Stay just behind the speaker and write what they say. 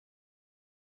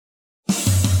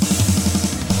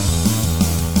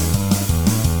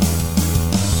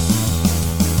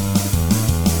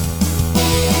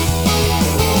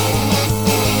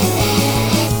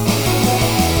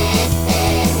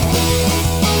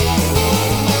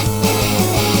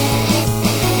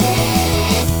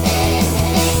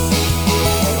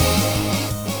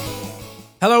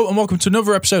Hello and welcome to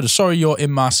another episode of Sorry You're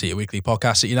in My Seat, a weekly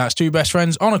podcast that unites two best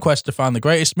friends on a quest to find the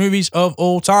greatest movies of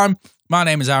all time. My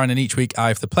name is Aaron and each week I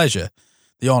have the pleasure,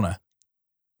 the honour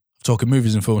of talking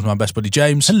movies and films with my best buddy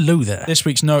James. Hello there. This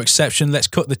week's no exception. Let's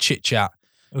cut the chit-chat.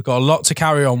 We've got a lot to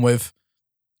carry on with.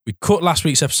 We cut last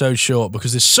week's episode short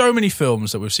because there's so many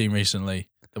films that we've seen recently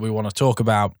that we want to talk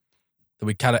about that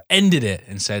we kind of ended it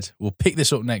and said, we'll pick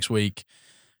this up next week.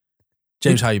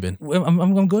 James, how you been?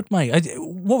 I'm good, mate.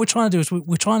 What we're trying to do is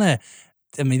we're trying to,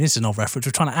 I mean, this is not reference,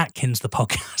 we're trying to Atkins the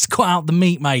podcast. Cut out the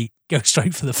meat, mate. Go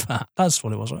straight for the fat. That's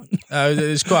what it was, right?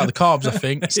 It's quite out the carbs, I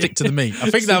think. Stick to the meat. I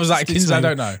think that was Atkins, I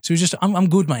don't know. So I'm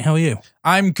good, mate. How are you?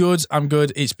 I'm good.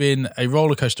 It's been a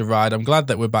roller coaster ride. I'm glad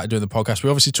that we're back doing the podcast.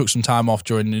 We obviously took some time off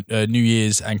during New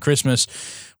Year's and Christmas.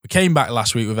 We came back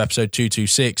last week with episode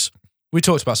 226. We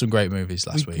talked about some great movies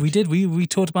last week. We did. We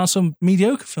talked about some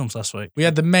mediocre films last week. We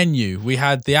had the menu. We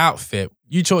had the outfit.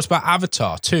 You talked about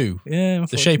Avatar 2. Yeah.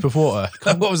 The Shape of Water.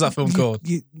 What was that film called?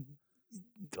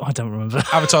 I don't remember.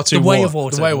 Avatar 2. The Way of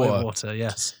Water. The Way of Water,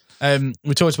 yes.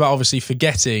 We talked about obviously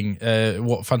forgetting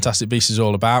what Fantastic Beasts is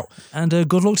all about. And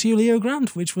good luck to you, Leo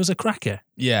Grant, which was a cracker.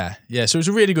 Yeah. So it was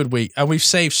a really good week. And we've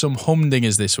saved some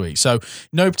humdingers this week. So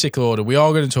no particular order. We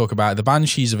are going to talk about The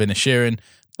Banshees of Inisherin,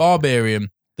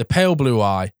 Barbarian, The Pale Blue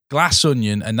Eye, Glass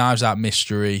Onion, and Knives Out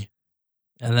Mystery.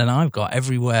 And then I've got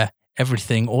Everywhere,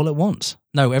 Everything, All at Once.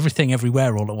 No, Everything,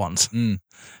 Everywhere, All at Once. And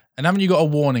haven't you got a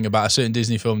warning about a certain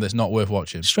Disney film that's not worth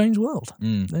watching? Strange World.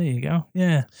 There you go.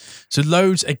 Yeah. So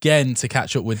loads again to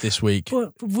catch up with this week.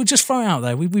 But we'll just throw it out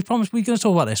there. We promised we're going to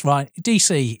talk about this, right?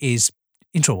 DC is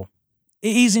in trouble.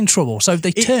 It is in trouble. So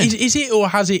they turned. Is it, or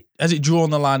has it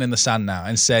drawn the line in the sand now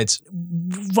and said?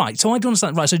 Right. So I do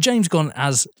understand. Right. So James Gunn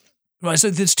has. Right.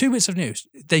 So there's two bits of news.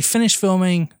 They finished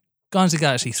filming Guardians of the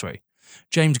Galaxy 3.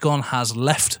 James Gunn has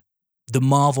left the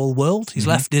Marvel world. He's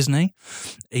left Disney.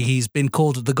 He's been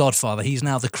called the Godfather. He's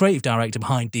now the creative director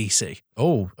behind DC.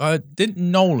 Oh, didn't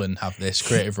Nolan have this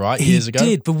creative right years ago? He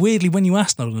did, but weirdly, when you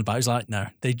asked Nolan about it, he's like, no,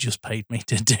 they just paid me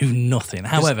to do nothing.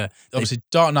 However, obviously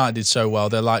Dark Knight did so well.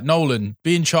 They're like, Nolan,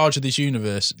 be in charge of this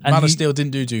universe. Man of Steel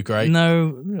didn't do too great.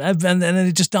 No, and then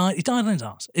it just died. He died on his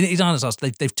ass. He died on his ass.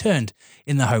 They've turned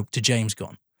in the hope to James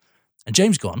Gunn. And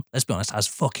James Gunn, let's be honest, has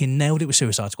fucking nailed it with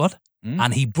Suicide Squad.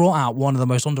 And he brought out one of the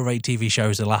most underrated TV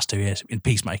shows of the last 2 years in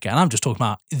Peacemaker. And I'm just talking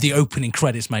about the opening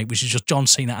credits, mate, which is just John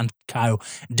Cena and Kyle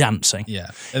dancing.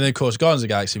 Yeah. And then, of course, Guardians of the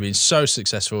Galaxy being so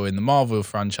successful in the Marvel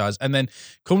franchise and then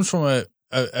comes from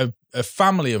a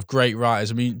family of great writers.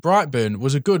 I mean, Brightburn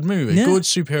was a good movie, a good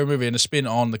superhero movie and a spin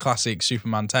on the classic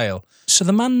Superman tale. So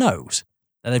the man knows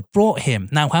that they've brought him.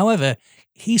 Now, however,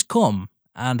 he's come.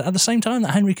 And at the same time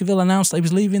that Henry Cavill announced that he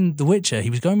was leaving The Witcher, he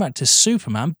was going back to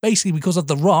Superman, basically because of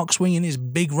The Rock swinging his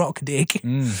big rock dick.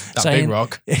 Big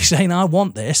rock. He's saying, I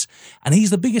want this. And he's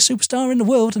the biggest superstar in the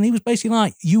world. And he was basically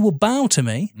like, you will bow to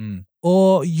me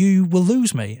or you will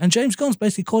lose me. And James Gunn's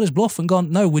basically called his bluff and gone,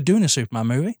 no, we're doing a Superman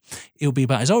movie. It'll be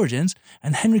about his origins.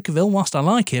 And Henry Cavill, whilst I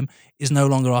like him, is no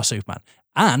longer our Superman.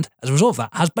 And as a result of that,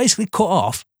 has basically cut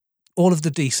off all of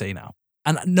the DC now.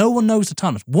 And no one knows the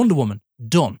timelines. Wonder Woman,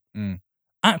 done.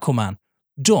 Aquaman,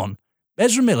 done.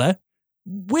 Ezra Miller,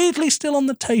 weirdly still on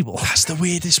the table. That's the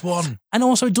weirdest one. And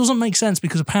also it doesn't make sense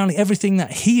because apparently everything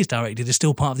that he has directed is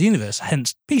still part of the universe,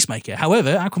 hence Peacemaker.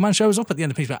 However, Aquaman shows up at the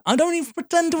end of Peacemaker. I don't even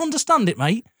pretend to understand it,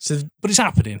 mate, but it's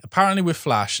happening. Apparently with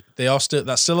Flash,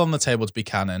 that's still on the table to be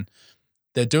canon.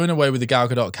 They're doing away with the Gal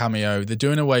Gadot cameo. They're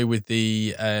doing away with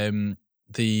the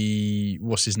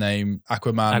what's his name?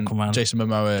 Aquaman. Jason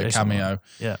Momoa cameo.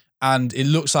 Yeah. And it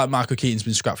looks like Michael Keaton's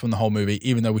been scrapped from the whole movie,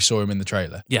 even though we saw him in the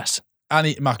trailer. Yes.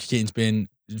 And Michael Keaton's been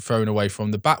thrown away from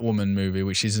the Batwoman movie,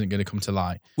 which isn't going to come to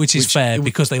light. Which is fair,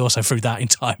 because they also threw that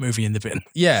entire movie in the bin.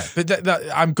 Yeah, but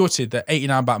I'm gutted that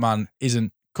 89 Batman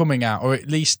isn't coming out, or at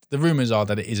least the rumours are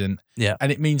that it isn't. Yeah.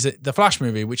 And it means that the Flash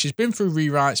movie, which has been through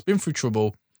rewrites, been through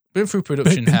trouble, been through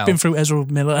production hell. Been through Ezra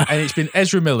Miller. And it's been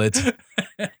Ezra Millard.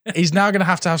 He's now going to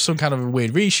have some kind of a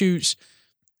weird reshoots.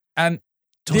 And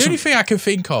the only thing I can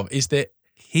think of is that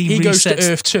he goes to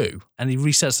Earth 2. And he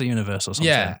resets the universe or something.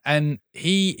 Yeah, and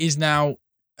he is now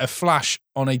a Flash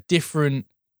on a different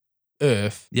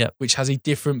Earth, which has a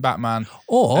different Batman.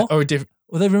 Or they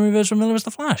remove Ezra Miller as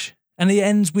the Flash. And it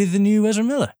ends with the new Ezra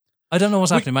Miller. I don't know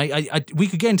what's happening, mate. We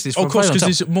could get into this. Of course, because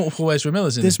there's multiple Ezra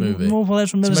Millers in this movie. Multiple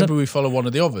Ezra Millers. So maybe we follow one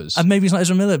of the others. And maybe it's not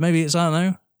Ezra Miller. Maybe it's, I don't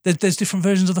know. There's different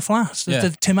versions of the Flash.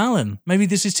 There's Tim Allen. Maybe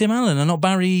this is Tim Allen and not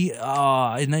Barry.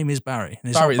 His name is Barry.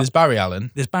 There's Barry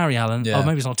Allen. There's Barry Allen. Yeah. Oh,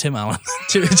 maybe it's not Tim Allen.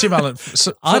 Tim Allen.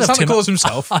 Santa calls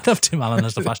himself. I'd have Tim Allen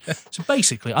as the Flash. So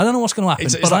basically, I don't know what's going to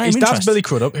happen. But I am interested. Dad's Billy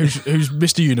Crudup, who's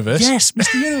Mr. Universe. Yes,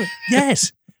 Mr. Universe.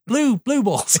 Yes. blue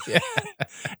balls. Yeah.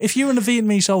 If you were in a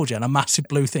Vietnamese soldier and a massive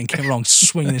blue thing came along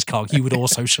swinging his cock, you would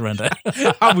also surrender.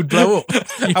 I would blow up.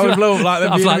 I would blow up like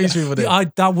the Vietnamese people did.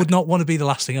 I would not want to be the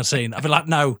last thing I've seen. I'd be like,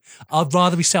 no, I'd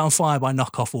rather be set on fire by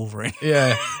knockoff Wolverine.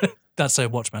 Yeah. That's a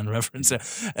Watchmen reference.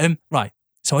 Right.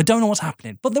 So I don't know what's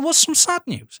happening, but there was some sad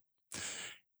news.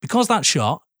 Because that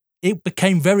shot, it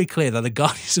became very clear that the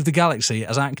Guardians of the Galaxy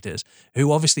as actors,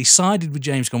 who obviously sided with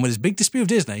James Gunn with his big dispute with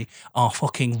Disney, are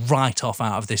fucking right off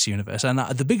out of this universe. And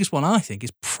the biggest one, I think,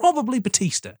 is probably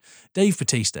Batista. Dave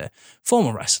Batista,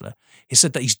 former wrestler. He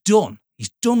said that he's done. He's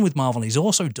done with Marvel. And he's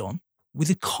also done with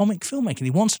the comic filmmaking.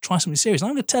 He wants to try something serious. And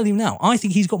I'm going to tell you now, I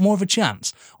think he's got more of a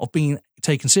chance of being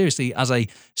taken seriously as a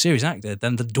serious actor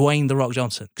than the Dwayne The Rock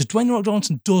Johnson. Because Dwayne The Rock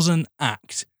Johnson doesn't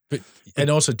act. And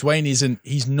also, Dwayne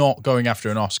he's not going after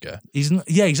an Oscar. He's not,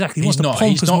 yeah, exactly. He's not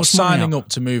signing up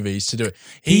to movies to do it.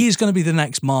 He is going to be the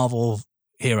next Marvel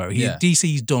hero. Yeah.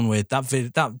 DC's done with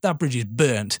that bridge is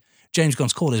burnt. James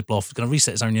Gunn's called his bluff. He's going to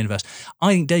reset his own universe.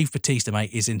 I think Dave Bautista,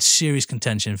 mate, is in serious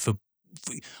contention for.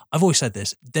 I've always said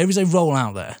this. There is a role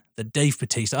out there that Dave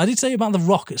Bautista. I did say about The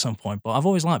Rock at some point, but I've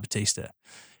always liked Bautista.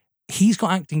 He's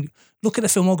got acting. Look at the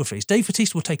filmographies. Dave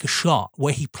Bautista will take a shot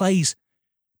where he plays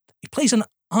an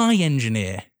eye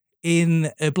engineer in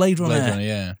a Blade Runner.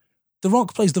 Yeah. The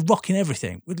Rock plays The Rock in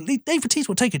everything. Dave Bautista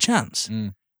will take a chance.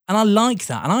 Mm. And I like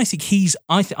that. And I think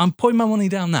I'm putting my money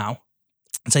down now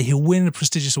and say he'll win a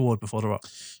prestigious award before The Rock.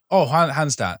 Oh,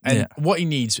 hands down. And what he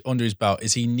needs under his belt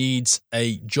is he needs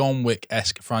a John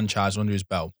Wick-esque franchise under his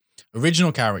belt.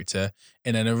 Original character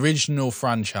in an original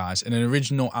franchise and an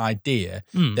original idea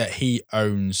that he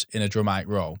owns in a dramatic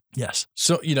role. Yes.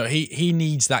 So, he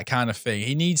needs that kind of thing.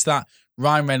 He needs that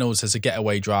Ryan Reynolds as a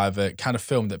getaway driver kind of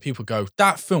film that people go,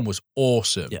 that film was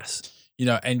awesome. Yes.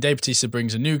 And Dave Bautista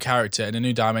brings a new character and a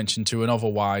new dimension to an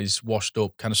otherwise washed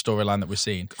up kind of storyline that we're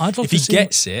seeing. If he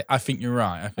gets it, I think you're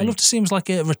right. I'd love to see him as like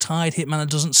a retired hitman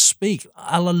that doesn't speak,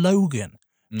 a la Logan.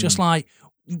 Just like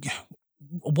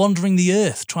wandering the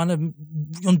earth, trying to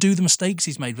undo the mistakes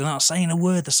he's made without saying a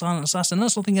word, the silent assassin.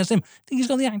 That's nothing against him. I think he's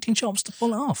got the acting chops to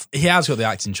pull it off. He has got the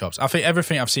acting chops. I think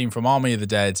everything I've seen from Army of the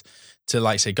Dead to,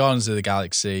 like, say, Guardians of the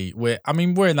Galaxy, we're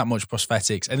in that much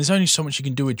prosthetics, and there's only so much you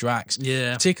can do with Drax.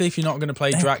 Yeah. Particularly if you're not going to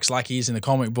play Drax like he is in the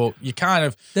comic book, you kind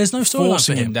of there's no storyline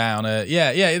forcing for him down.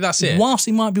 Yeah, that's it. Whilst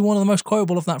he might be one of the most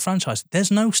quotable of that franchise,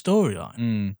 there's no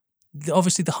storyline.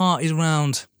 Obviously, the heart is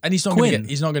around and he's not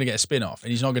going to get a spin-off,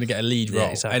 and he's not going to get a lead role.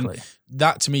 Exactly. And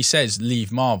that to me says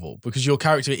leave Marvel, because your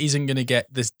character isn't going to get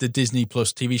the Disney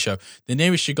Plus TV show. The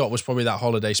nearest you got was probably that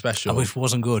holiday special, which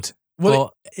wasn't good.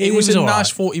 Well, it was a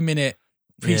nice right. 40-minute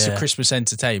piece of Christmas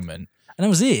entertainment. And that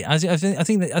was it. I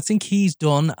think he's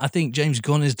done. I think James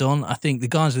Gunn is done. I think the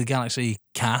Guardians of the Galaxy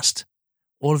cast,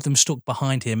 all of them stuck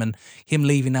behind him, and him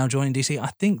leaving now joining DC.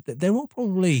 I think that they're all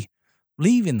probably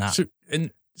leaving that.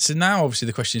 So now, obviously,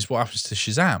 the question is what happens to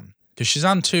Shazam? Because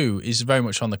Shazam 2 is very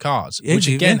much on the cards, which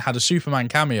again had a Superman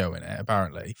cameo in it,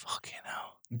 apparently. Fucking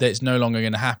hell. That's no longer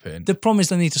going to happen. The problem is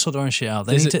they need to sort their own shit out.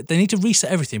 They need to reset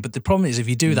everything. But the problem is if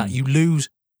you do that, you lose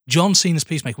John Cena's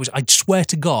Peacemaker, which I swear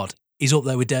to God is up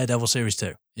there with Daredevil Series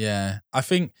 2. Yeah. I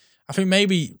think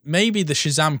maybe the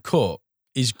Shazam cut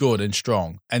is good and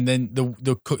strong. And then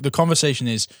the conversation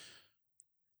is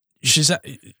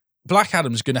Black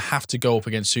Adam's going to have to go up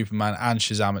against Superman and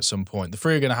Shazam at some point. The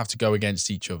three are going to have to go against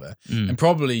each other. And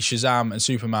probably Shazam and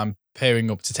Superman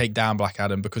pairing up to take down Black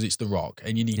Adam because it's The Rock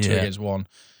and you need two against one.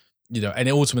 And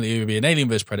ultimately it would be an Alien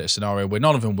vs Predator scenario where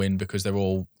none of them win because they're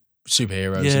all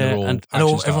superheroes and they're all and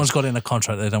everyone's got it in a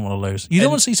contract they don't want to lose. You don't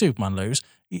want to see Superman lose.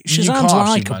 Shazam's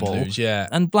likeable,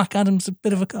 and Black Adam's a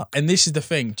bit of a cuck. And this is the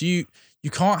thing. You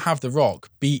can't have The Rock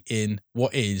beating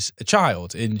what is a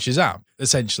child in Shazam,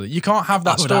 essentially. You can't have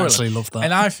that story. I would actually love that.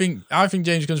 And I think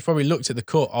James Gunn's probably looked at the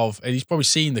cut of, and he's probably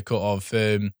seen the cut of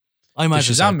I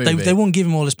imagine the Shazam movie. They won't give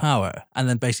him all his power and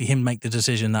then basically him make the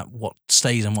decision that what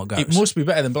stays and what goes. It must be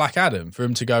better than Black Adam for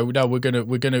him to go, no, we're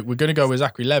gonna go with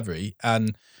Zachary Levi,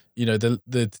 and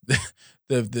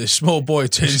the small boy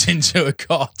turns into a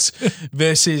cot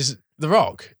versus The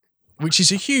Rock, which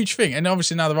is a huge thing. And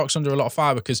obviously now The Rock's under a lot of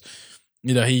fire because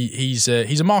he's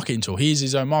a marketing tool. He is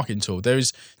his own marketing tool. There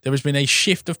has been a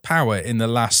shift of power in the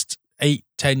last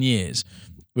 8-10 years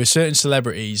with certain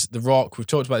celebrities. The Rock, we've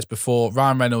talked about this before,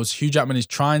 Ryan Reynolds, Hugh Jackman is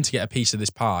trying to get a piece of this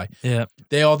pie. Yeah.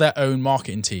 They are their own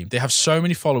marketing team. They have so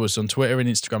many followers on Twitter and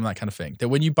Instagram and that kind of thing that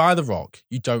when you buy The Rock,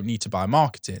 you don't need to buy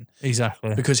marketing.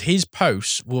 Exactly. Because his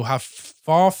posts will have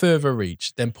far further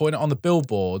reach than putting it on the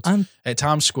billboard at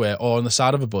Times Square or on the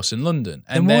side of a bus in London.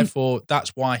 And therefore, that's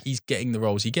why he's getting the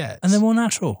roles he gets. And they're more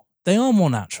natural. They are more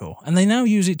natural. And they now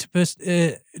use it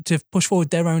to push forward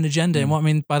their own agenda. And what I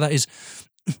mean by that is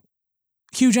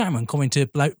Hugh Jackman coming to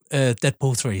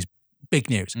Deadpool 3 is big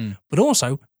news, but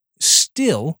also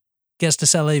still gets to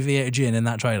sell aviator gin in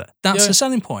that trailer. That's the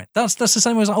selling point. That's the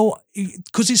same as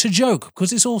because it's a joke,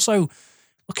 because it's also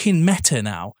fucking meta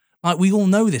now. Like, we all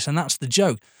know this, and that's the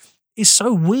joke. It's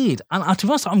so weird, and to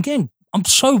be honest, I'm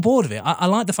so bored of it. I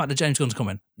like the fact that James Gunn's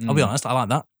coming. I'll be honest, I like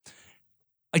that.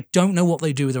 I don't know what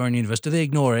they do with their own universe. Do they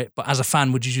ignore it? But as a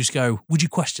fan, would you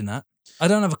question that? I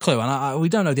don't have a clue, and we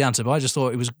don't know the answer, but I just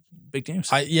thought it was big news.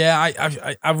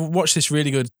 I've watched this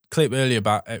really good clip earlier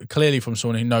about clearly from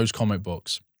someone who knows comic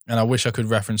books, and I wish I could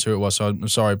reference who it was, so I'm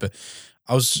sorry, but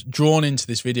I was drawn into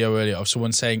this video earlier of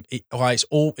someone saying it's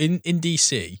all in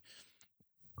DC.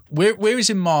 Whereas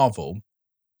in Marvel,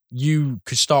 you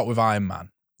could start with Iron Man.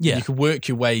 Yeah. You could work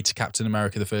your way to Captain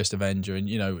America, the first Avenger, and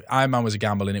Iron Man was a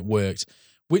gamble and it worked.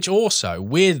 Which also,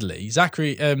 weirdly,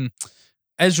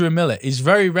 Ezra Miller is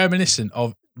very reminiscent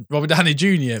of Robert Downey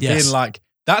Jr. being like,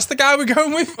 that's the guy we're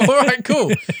going with? All right,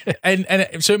 cool.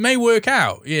 and so it may work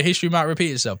out. Yeah, history might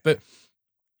repeat itself. But,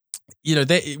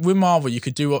 with Marvel, you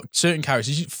could do certain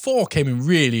characters. Thor came in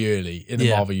really early in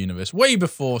the Marvel universe, way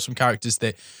before some characters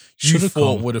that you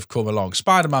thought would have come along.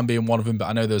 Spider-Man being one of them, but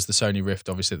I know there was the Sony Rift,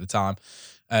 obviously, at the time.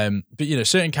 But,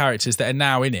 certain characters that are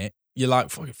now in it, you're like,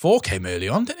 Thor came early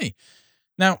on, didn't he?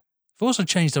 Now, they've also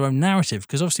changed their own narrative,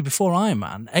 because obviously before Iron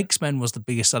Man, X-Men was the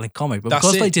biggest selling comic, but That's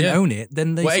because it, they didn't own it,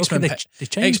 then they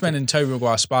changed X-Men it. and Tobey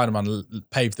Maguire Spider-Man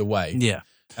paved the way. Yeah.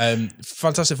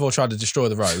 Fantastic Four tried to destroy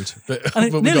the road, but and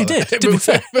it but nearly did. To be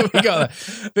fair, but we got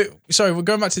there. But sorry, we're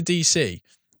going back to DC.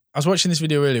 I was watching this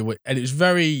video earlier, and it was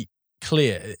very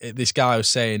clear. This guy was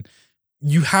saying,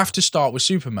 you have to start with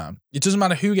Superman. It doesn't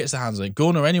matter who gets their hands on it,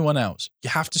 Gunn or anyone else.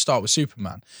 You have to start with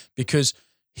Superman, because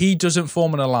he doesn't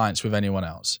form an alliance with anyone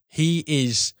else. He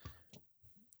is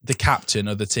the captain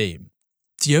of the team.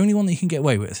 The only one that you can get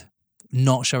away with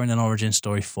not showing an origin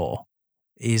story for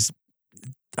is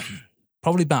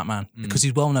probably Batman, because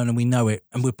he's well known and we know it,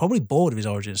 and we're probably bored of his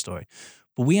origin story.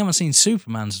 But we haven't seen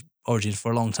Superman's origins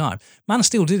for a long time. Man of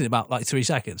Steel did it about 3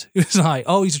 seconds. It was like,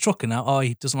 oh, he's a trucker now. Oh,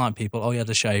 he doesn't like people. Oh, he had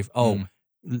a shave. Oh,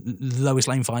 Lois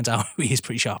Lane finds out he is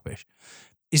pretty sharpish.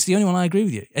 It's the only one I agree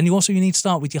with you. And you need to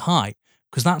start with your height,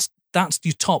 because that's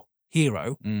your top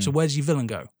hero. So where does your villain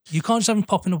go? You can't just have him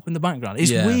popping up in the background.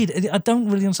 It's weird. I don't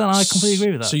really understand. I completely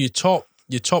agree with that. So your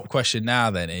top question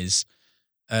now then is,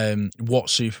 what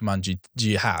Superman do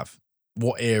you have?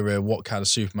 What era, what kind of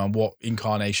Superman, what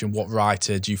incarnation, what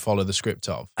writer do you follow the script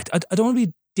of? I don't want to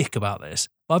be a dick about this,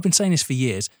 but I've been saying this for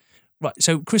years. Right,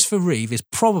 so Christopher Reeve is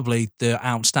probably the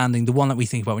one that we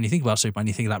think about when you think about Superman.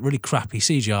 You think of that really crappy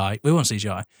CGI. We want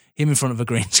CGI. Him in front of a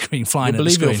green screen flying. You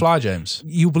believe he'll fly, James?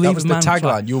 You believe that was the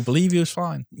tagline. You'll believe he was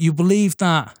flying. You believe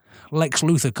that Lex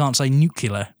Luthor can't say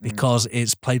nuclear because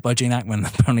it's played by Gene Hackman.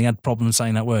 Apparently had problems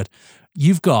saying that word.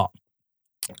 You've got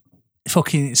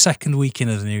fucking second week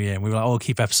into the new year, and we were like, oh,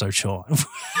 keep episodes short.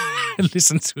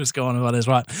 Listen to us go on about this,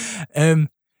 right?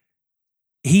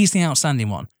 He's the outstanding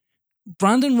one.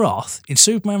 Brandon Roth in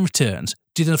Superman Returns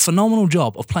did a phenomenal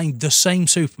job of playing the same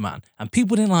Superman, and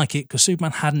people didn't like it because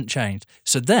Superman hadn't changed.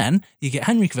 So then you get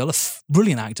Henry Cavill, a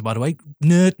brilliant actor, by the way,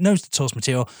 nerd, knows the source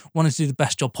material, wanted to do the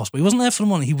best job possible. He wasn't there for the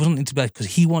money, he wasn't into bed because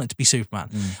he wanted to be Superman.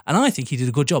 And I think he did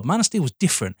a good job. Man of Steel was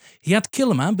different. He had to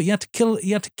kill a man, but he had to kill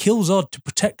Zod to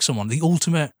protect someone. The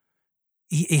ultimate.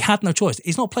 He had no choice.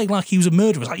 He's not playing like he was a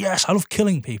murderer. It's like, yes, I love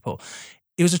killing people.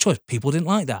 It was a choice. People didn't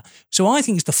like that. So I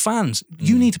think it's the fans.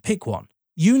 You need to pick one.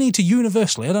 You need to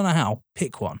universally, I don't know how,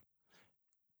 pick one.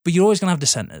 But you're always going to have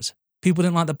dissenters. People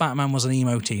didn't like that Batman was an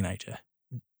emo teenager.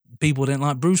 People didn't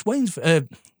like Bruce Wayne's.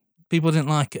 People didn't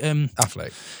like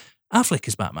Affleck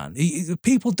is Batman.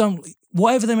 People don't.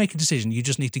 Whatever they make a decision, you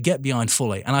just need to get behind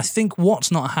fully. And I think what's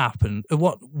not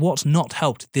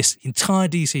helped this entire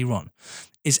DC run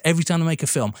is every time they make a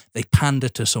film, they pander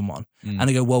to someone and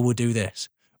they go, "Well, we'll do this,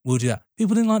 we'll do that."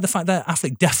 People didn't like the fact that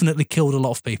Affleck definitely killed a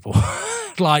lot of people.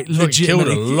 Like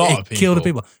legitimately killed a lot of people. Killed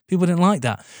people. People didn't like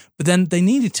that. But then they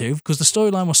needed to, because the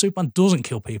storyline was Superman doesn't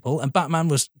kill people and Batman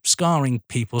was scarring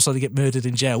people so they get murdered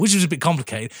in jail, which was a bit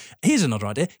complicated. Here's another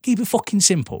idea. Keep it fucking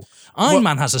simple. Iron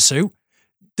Man has a suit.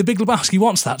 The Big Lebowski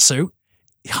wants that suit.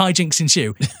 Hijinks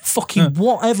ensue. Fucking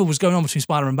whatever was going on between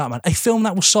Spider and Batman. A film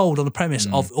that was sold on the premise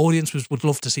of audiences would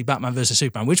love to see Batman versus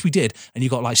Superman, which we did, and you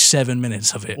got like 7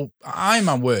 minutes of it. Well, Iron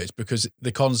Man works because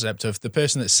the concept of the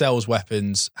person that sells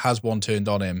weapons has one turned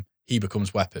on him, he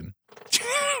becomes weapon.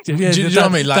 Do you know what I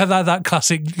mean? Like, that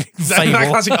classic fable. That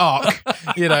classic arc.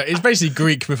 It's basically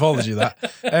Greek mythology, that.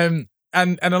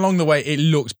 And along the way, it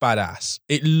looked badass.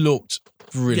 It looked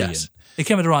brilliant. Yes. It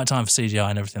came at the right time for CGI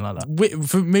and everything like that.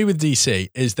 For me with DC,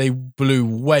 is they blew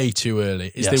way too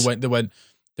early. They went,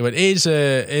 They went, here's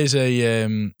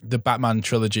the Batman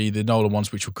trilogy, the Nolan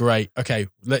ones, which were great. Okay,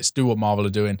 let's do what Marvel are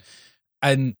doing.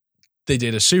 And they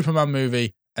did a Superman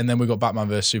movie, and then we got Batman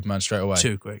vs Superman straight away.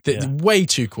 Too quick. Way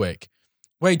too quick.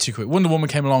 Way too quick. Wonder Woman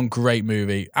came along, great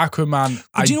movie. Aquaman.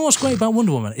 But do you know what's great about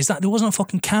Wonder Woman is that there wasn't a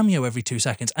fucking cameo every 2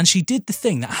 seconds, and she did the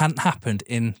thing that hadn't happened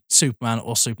in Superman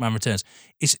or Superman Returns.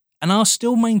 And I'll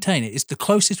still maintain it's the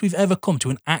closest we've ever come to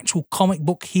an actual comic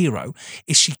book hero.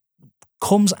 Is she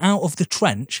comes out of the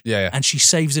trench and she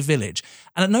saves a village,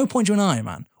 and at no point during Iron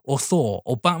Man or Thor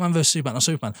or Batman vs Superman or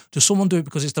Superman does someone do it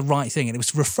because it's the right thing. And it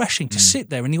was refreshing to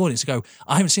sit there in the audience and go,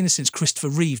 I haven't seen this since Christopher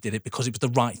Reeve did it because it was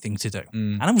the right thing to do.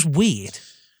 And it was weird.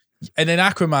 And then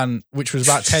Aquaman, which was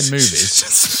about 10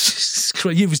 movies.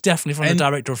 It was definitely from the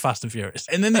director of Fast and Furious.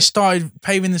 And then they started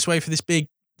paving this way for this big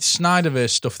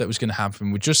Snyderverse stuff that was going to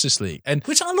happen with Justice League. And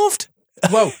which I loved.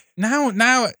 Well, now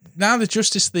the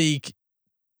Justice League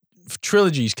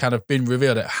trilogy's kind of been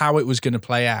revealed at how it was going to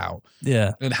play out.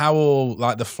 Yeah. And how all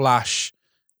like the Flash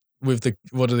with the,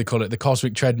 what do they call it? The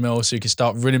cosmic treadmill, so you can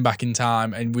start running back in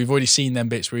time. And we've already seen them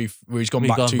bits where he's gone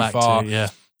back too far. Yeah.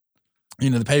 You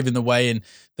know, they're paving the way, and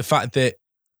the fact that,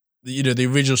 you know, the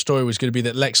original story was going to be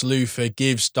that Lex Luthor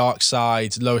gives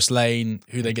Darkseid Lois Lane,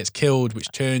 who then gets killed, which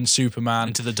turns Superman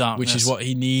into the darkness, which is what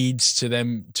he needs to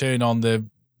then turn on the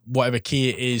whatever key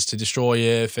it is to destroy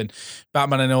Earth, and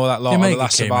Batman and all that lot, all the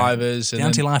last survivors. The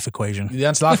anti-life equation. The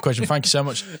anti-life equation. Thank you so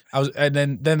much.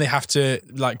 And then they have to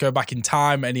like go back in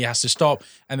time, and he has to stop.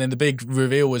 And then the big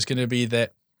reveal was going to be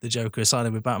that the Joker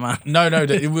sided with Batman. No,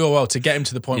 well, to get him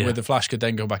to the point where the Flash could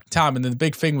then go back in time. And then the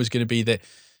big thing was going to be that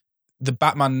the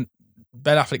Batman,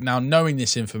 Ben Affleck, now knowing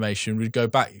this information, would go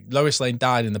back. Lois Lane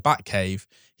died in the Batcave.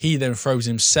 He then throws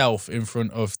himself in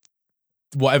front of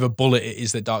whatever bullet it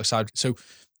is that Darkseid. So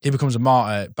he becomes a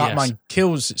martyr. Batman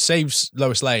saves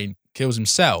Lois Lane, kills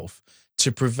himself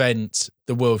to prevent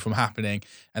the world from happening.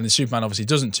 And then Superman obviously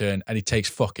doesn't turn, and he takes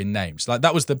fucking names. Like,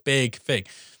 that was the big thing.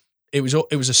 It was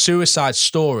a suicide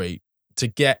story to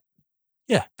get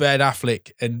Ben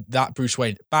Affleck and that Bruce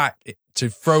Wayne back to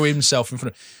throw himself in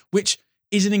front of, which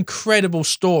is an incredible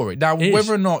story. Now,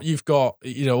 whether or not you've got,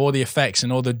 you know, all the effects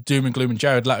and all the doom and gloom and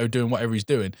Jared Leto doing whatever he's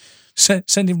doing,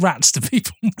 sending rats to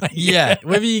people.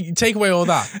 Whether you take away all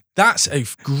that, that's a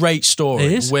great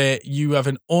story where you have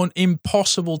an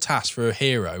impossible task for a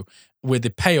hero, where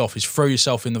the payoff is throw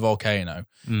yourself in the volcano.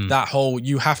 That whole,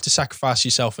 you have to sacrifice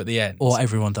yourself at the end. Or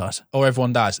everyone dies.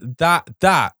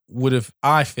 That would have,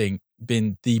 I think,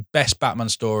 been the best Batman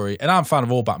story. And I'm a fan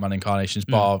of all Batman incarnations,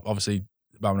 bar obviously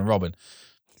Batman and Robin,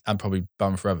 and probably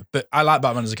Batman Forever. But I like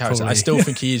Batman as a character. Probably. I still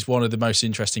think he is one of the most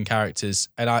interesting characters.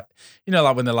 And I, you know,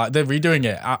 like when they're redoing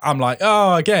it, I'm like,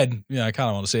 oh, again, you know, I kind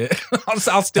of want to see it.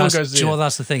 I'll still go see it. Do you know what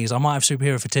that's the thing is? I might have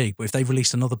superhero fatigue, but if they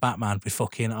released another Batman with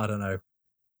fucking, I don't know,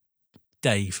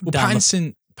 Dave. Well,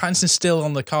 Pattinson's still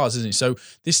on the cards, isn't he? So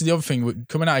this is the other thing,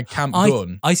 coming out of Camp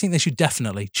Gunn. I think they should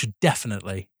definitely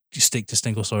just stick to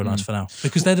single storylines for now,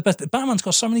 because they're the best. Batman's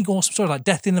got so many awesome stories, like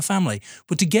Death in the Family.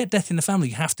 But to get Death in the Family,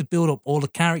 you have to build up all the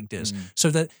characters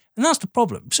so that, and that's the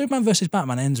problem. Superman versus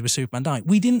Batman ends with Superman dying.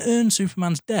 We didn't earn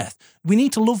Superman's death. We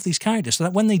need to love these characters so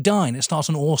that when they die, and it starts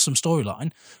an awesome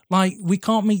storyline. Like, we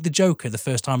can't meet the Joker the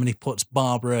first time when he puts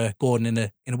Barbara Gordon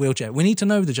in a wheelchair. We need to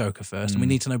know the Joker first, and we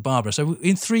need to know Barbara. So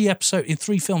in 3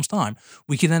 films time,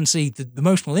 we can then see the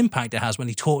emotional impact it has when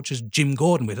he tortures Jim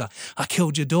Gordon with, like, I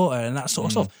killed your daughter, and that sort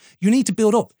of stuff. You need to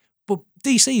build up. But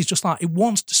DC is just like, it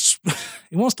wants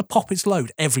to pop its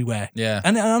load everywhere. Yeah.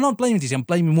 And I'm not blaming DC, I'm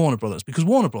blaming Warner Brothers, because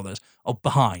Warner Brothers are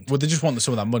behind. Well, they just want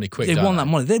some of that money quick. They want that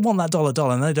money. They want that dollar,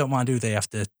 and they don't mind who they have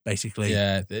to basically.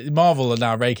 Yeah. Marvel are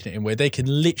now raking it in where they can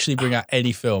literally bring out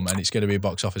any film and it's going to be a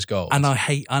box office goal. And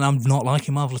I'm not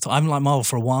liking Marvel at all. I haven't liked Marvel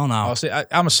for a while now.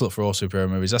 I'm a slut for all superhero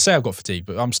movies. I say I've got fatigue,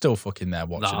 but I'm still fucking there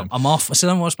watching them. I'm off. I still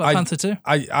haven't watched Black Panther 2.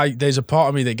 There's a part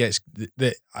of me that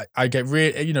get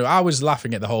really, you know, I was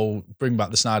laughing at the whole bring back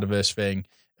the Snyderverse thing,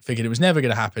 thinking it was never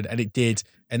going to happen, and it did.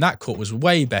 And that cut was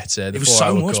way better. It was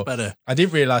so much better. I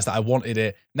didn't realize that I wanted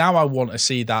it. Now I want to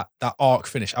see that arc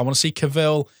finish. I want to see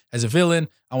Cavill as a villain.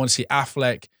 I want to see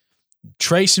Affleck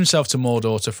trace himself to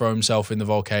Mordor to throw himself in the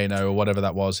volcano or whatever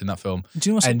that was in that film,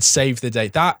 and save the day.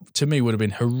 That to me would have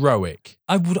been heroic.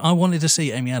 I wanted to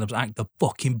see Amy Adams act the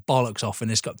fucking bollocks off in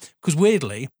this, because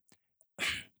weirdly,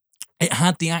 it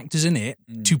had the actors in it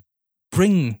to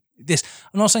bring this.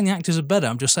 I'm not saying the actors are better.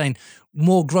 I'm just saying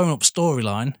more grown-up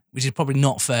storyline, which is probably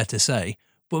not fair to say.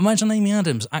 But imagine Amy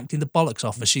Adams acting the bollocks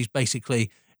off as she's basically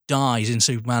dies in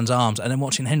Superman's arms, and then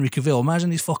watching Henry Cavill.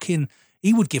 Imagine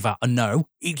he would give out a no.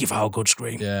 He'd give out a good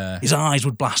scream. Yeah. His eyes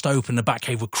would blast open. The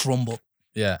Batcave would crumble.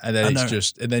 Yeah, and then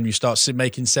and then you start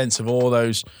making sense of all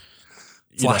those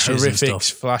Flashes and horrific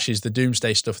stuff. flashes, the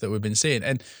doomsday stuff that we've been seeing.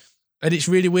 And it's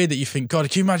really weird that you think, God,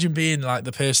 can you imagine being like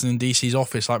the person in DC's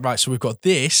office? Like, right, so we've got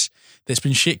this that's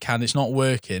been shit canned, it's not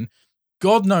working.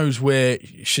 God knows where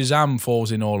Shazam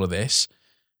falls in all of this.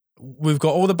 We've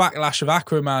got all the backlash of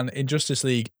Aquaman in Justice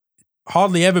League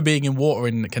hardly ever being in water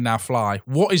and can now fly.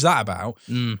 What is that about?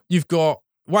 You've got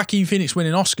Joaquin Phoenix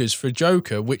winning Oscars for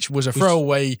Joker, which was a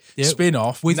throwaway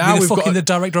spin-off. Now we've got the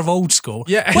director of Old School.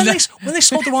 Yeah, when they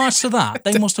sold the rights to that,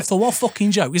 they must have thought, what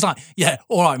fucking joke. He's like, yeah,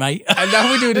 all right, mate. And now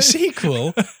we're doing a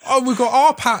sequel. We've got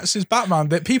our Pats as Batman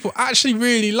that people actually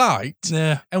really liked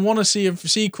and want to see a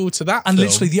sequel to that And film.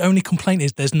 literally the only complaint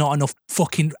is there's not enough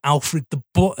fucking Alfred the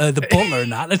butler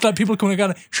in that. It's like people coming and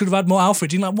going, should have had more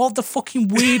Alfred. You're like, what the fucking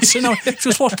weird scenario?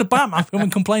 Just watched the Batman film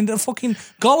and complained that fucking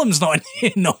Gollum's not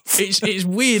in enough. It's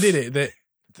weird, isn't it?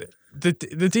 That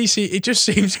the DC, it just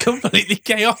seems completely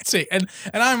chaotic, and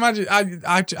I imagine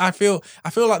I feel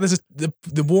like there's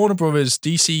the Warner Brothers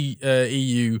DC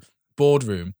EU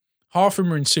boardroom. Half of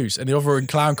them are in suits and the other are in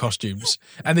clown costumes,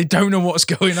 and they don't know what's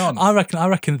going on. I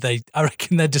reckon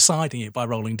they're deciding it by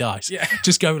rolling dice. Yeah.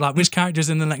 Just go like, which character's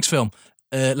in the next film?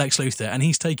 Lex Luthor, and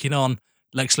he's taking on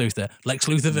Lex Luthor. Lex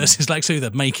Luthor versus Lex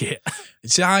Luthor. Make it.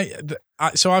 See, I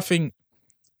think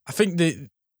that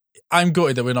I'm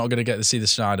gutted that we're not going to get to see the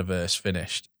Snyderverse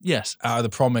finished. Yes. Out of the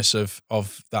promise of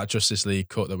that Justice League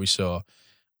cut that we saw,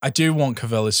 I do want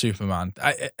Cavill as Superman.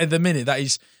 At the minute, that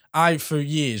is. I, for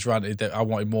years, ranted that I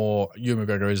wanted more Ewan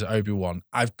McGregor as Obi-Wan.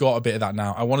 I've got a bit of that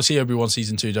now. I want to see Obi-Wan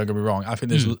season 2, don't get me wrong. I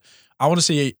think I want to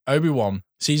see Obi-Wan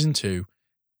season 2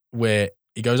 where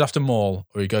he goes after Maul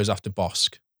or he goes after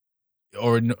Bosk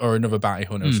or another bounty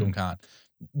hunter of some kind.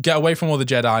 Get away from all the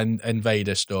Jedi and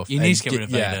Vader stuff. You need to get rid of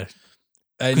Vader.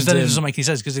 Because then it doesn't make any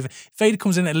sense. Because if Vader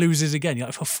comes in and loses again, you're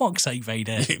like, for fuck's sake,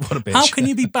 Vader. What a bitch. How can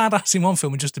you be badass in one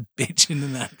film and just a bitch in the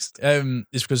next?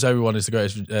 It's because Obi-Wan is the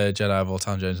greatest Jedi of all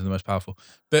time, Jones, and the most powerful.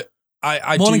 But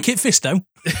I more than Kit Fisto.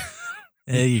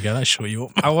 There you go. That shut you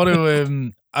up. I want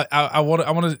to. I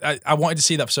wanted to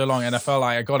see that for so long, and I felt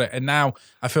like I got it, and now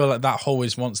I feel like that hole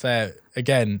is once there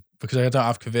again because I don't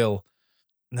have Cavill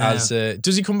as.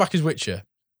 Does he come back as Witcher?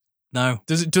 No.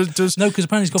 Does no? Because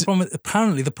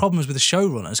apparently the problem is with the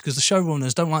showrunners because the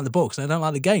showrunners don't like the books, they don't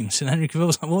like the games, and Henry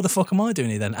Cavill's like, what the fuck am I doing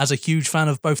here then? As a huge fan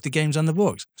of both the games and the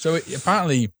books. So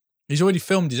apparently he's already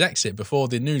filmed his exit before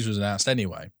the news was announced.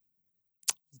 Anyway,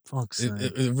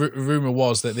 the rumor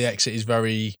was that the exit is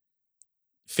very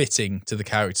fitting to the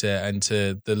character and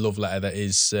to the love letter that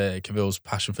is Cavill's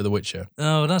passion for The Witcher.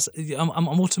 Oh,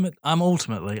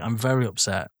 I'm very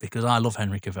upset because I love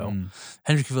Henry Cavill.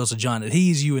 Henry Cavill's a giant.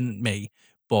 He's you and me,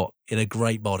 but in a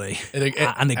great body and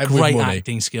a great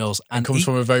acting skills. And comes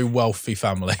from a very wealthy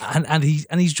family. And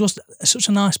he's just such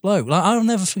a nice bloke. Like I'll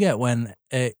never forget when,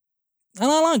 and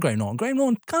I like Graham Norton. Graham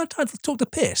Norton kind of tried to talk the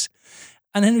piss.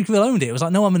 And Henry Cavill owned it. It was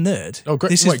like, no, I'm a nerd. Oh,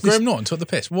 Graham Norton took the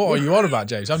piss. What are you on about,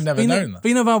 James? I've never known that. But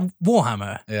you know about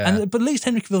Warhammer. Yeah. But at least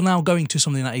Henry Cavill now going to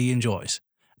something that he enjoys.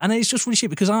 And it's just really shit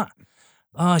because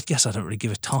I guess I don't really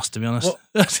give a toss, to be honest.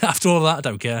 Well, after all that, I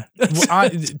don't care.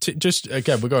 Just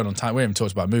again, we're going on time. We haven't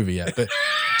talked about a movie yet, but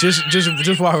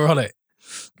just while we're on it,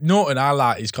 Norton, I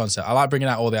like his concept. I like bringing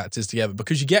out all the actors together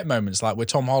because you get moments like with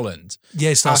Tom Holland.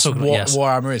 Yes, that's what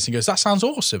Warhammer is. And he goes, that sounds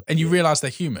awesome. And you realise they're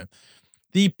human.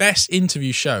 The best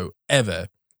interview show ever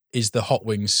is the Hot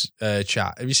Wings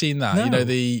chat. Have you seen that? No. You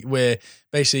know, where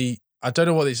basically, I don't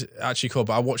know what it's actually called,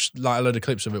 but I watched like a load of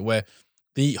clips of it where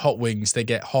they eat hot wings, they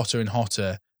get hotter and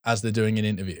hotter as they're doing an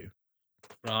interview.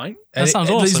 Right. And that sounds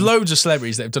awesome. There's loads of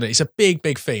celebrities that have done it. It's a big,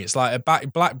 big thing. It's like a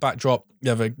black backdrop.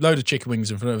 You have a load of chicken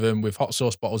wings in front of them with hot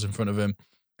sauce bottles in front of them.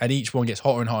 And each one gets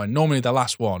hotter and hotter. And normally the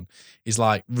last one is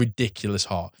like ridiculous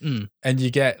hot. And you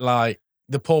get like,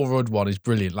 the Paul Rudd one is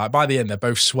brilliant. Like by the end, they're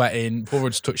both sweating. Paul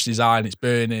Rudd's touched his eye and it's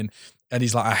burning. And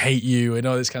he's like, I hate you and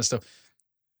all this kind of stuff.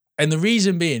 And the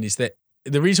reason being is that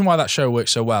the reason why that show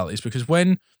works so well is because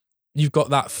when you've got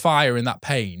that fire and that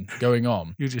pain going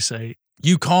on, you just say,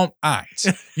 you can't act.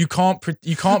 You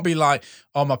can't be like,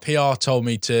 oh, my PR told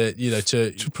me to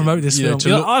promote this film.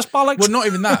 Well, not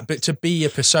even that, but to be a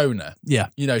persona. Yeah.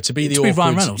 To be the awkward.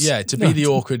 Ryan Reynolds. Yeah, to be the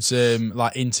awkward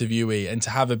like interviewee and to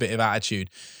have a bit of attitude.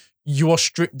 You are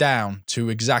stripped down to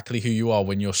exactly who you are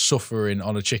when you're suffering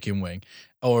on a chicken wing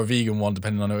or a vegan one,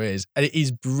 depending on who it is. And it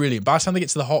is brilliant. By the time they get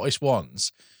to the hottest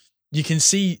ones, you can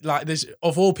see like there's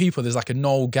of all people, there's like a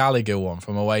Noel Gallagher one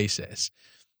from Oasis.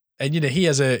 And he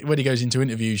has when he goes into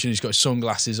interviews, he's got his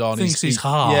sunglasses on. Thinks he's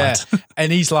hard. Yeah,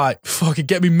 and he's like, "Fucking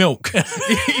get me milk." Do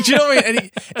you know what I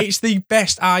mean? And it's the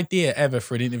best idea ever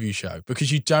for an interview show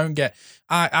because you don't get.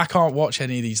 I can't watch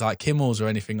any of these like Kimmels or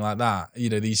anything like that.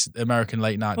 These American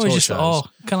late night talk shows. Oh,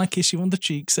 can I kiss you on the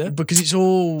cheek, sir? Because it's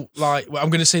all like, well, I'm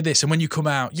going to say this, and when you come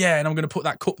out, and I'm going to put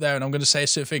that cup there, and I'm going to say a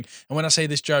certain thing, and when I say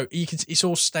this joke, it's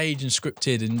all staged and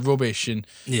scripted and rubbish, and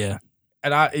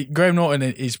And Graham Norton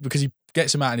is because he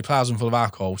gets them out and he plows them full of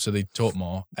alcohol, so they talk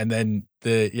more. And then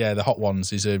the Hot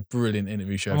Ones is a brilliant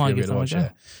interview show. If you ever watch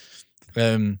it.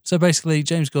 So basically,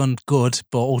 James Gunn, good,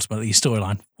 but ultimately, your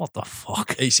storyline, what the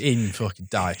fuck? It's in fucking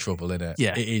dire trouble, isn't it?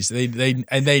 Yeah, it is.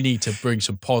 They need to bring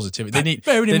some positivity. They need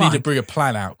to bring a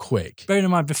plan out quick. Bearing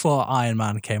in mind, before Iron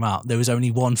Man came out, there was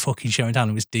only one fucking show in town.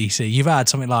 It was DC. You've had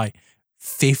something like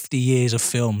 50 years of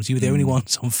films. You were the only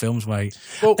ones on films, mate.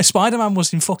 Well, Spider-Man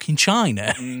was in fucking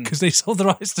China because they sold the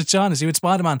rights to China. So you had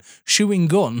Spider-Man shooting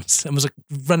guns and was a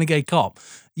renegade cop.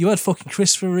 You had fucking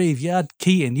Christopher Reeve. You had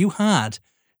Keaton. You had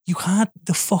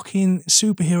the fucking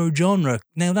superhero genre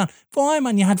nailed down. For Iron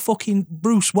Man, you had fucking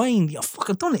Bruce Wayne. You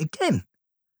fucking done it again.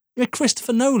 You had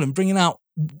Christopher Nolan bringing out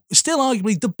still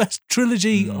arguably the best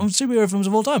trilogy of superhero films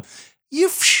of all time.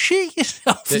 You've shit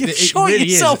yourself. You've shot really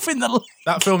yourself in the leg.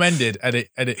 That film ended,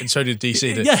 and so did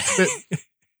DC. Yeah. But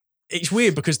it's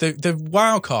weird because the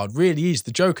wild card really is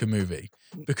the Joker movie.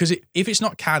 Because if it's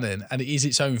not canon and it is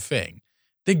its own thing,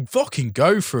 they fucking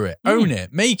go for it, own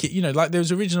it, make it. Like there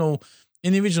was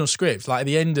in the original script, like at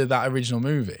the end of that original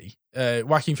movie,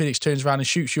 Joaquin Phoenix turns around and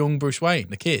shoots young Bruce Wayne,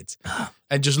 the kid,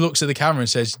 and just looks at the camera and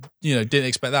says, didn't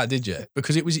expect that, did you?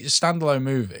 Because it was a standalone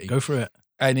movie. Go for it.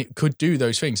 And it could do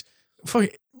those things.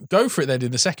 Go for it then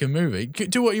in the second movie.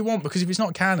 Do what you want because if it's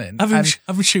not canon, have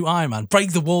him shoot Iron Man,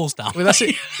 break the walls down. Well, that's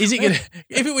it. Is it gonna?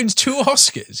 If it wins 2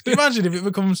 Oscars, can you imagine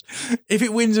if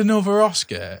it wins another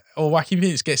Oscar or Joaquin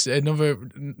Phoenix gets another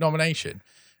nomination,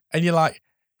 and you're like,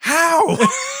 how?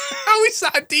 How is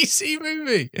that a DC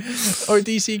movie or a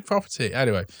DC property?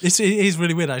 Anyway, it is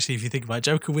really weird actually if you think about it.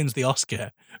 Joker wins the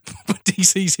Oscar, but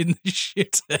DC's in the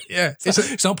shit. Yeah,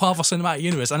 it's not part of our cinematic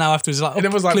universe. And now afterwards, it's like, and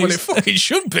everyone's like, well, it fucking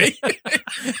should be.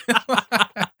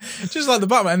 Just like the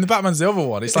Batman, and the Batman's the other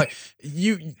one. It's like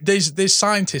there's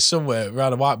scientists somewhere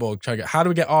around a whiteboard trying to get, how do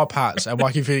we get our Pats and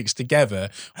Joaquin Phoenix together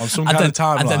on some kind of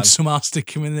timeline? And then somehow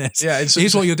stick him in this. Yeah,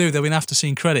 here's what you'll do. There'll be an after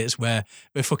scene credits where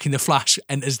fucking the Flash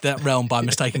enters that realm by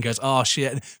mistake and goes, oh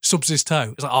shit, and subs his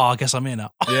toe. It's like, oh, I guess I'm in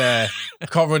now. Yeah, I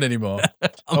can't run anymore.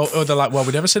 or they're like, well,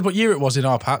 we never said what year it was in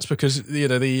our Pats because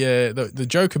the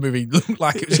Joker movie looked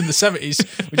like it was in the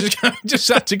 70s. We just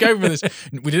had to go for this.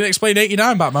 We didn't explain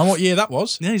 89 Batman, what year that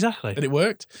was. Yeah, exactly. And it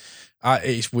worked.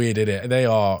 It's weird, isn't it? They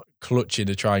are clutching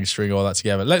to try and string all that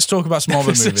together. Let's talk about some other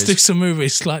movies. Let's do some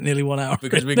movies, like nearly 1 hour.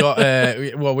 Because we got,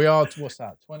 we are, what's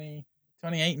that,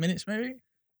 28 minutes maybe?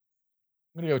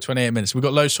 I'm going to go 28 minutes. We've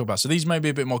got loads to talk about. So these may be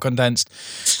a bit more condensed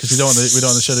because we don't want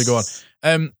the show to go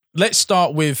on. Let's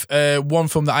start with one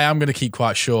film that I am going to keep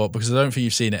quite short because I don't think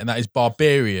you've seen it, and that is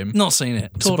Barbarian. Not seen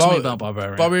it. Talk to me about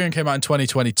Barbarian. Barbarian came out in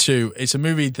 2022. It's a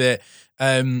movie that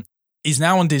is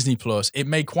now on Disney+. It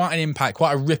made quite an impact,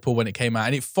 quite a ripple when it came out,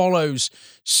 and it follows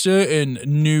certain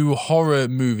new horror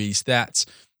movies that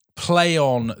play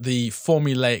on the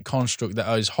formulaic construct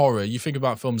that is horror. You think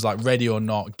about films like Ready or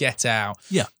Not, Get Out.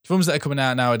 Yeah. Films that are coming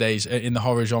out nowadays in the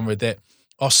horror genre that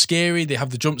are scary, they have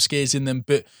the jump scares in them,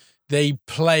 but they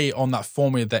play on that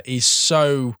formula that is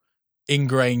so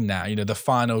ingrained now. The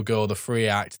final girl, the free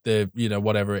act, the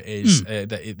whatever it is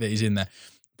that is in there.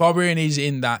 Barbarian is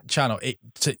in that channel.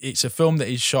 It's a film that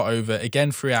is shot over,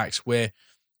 again, 3 acts where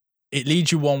it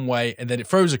leads you one way and then it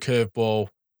throws a curveball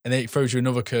and then it throws you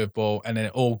another curveball and then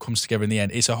it all comes together in the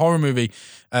end. It's a horror movie.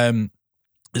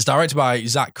 It's directed by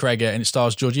Zach Kreger and it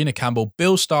stars Georgina Campbell,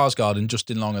 Bill Skarsgård, and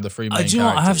Justin Long are the 3 main characters. Do you know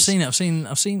what? I have seen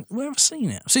it. Where have I seen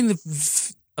it?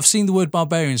 I've seen the word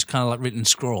Barbarians kind of like written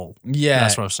scroll. Yeah.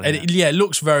 That's what I've seen. It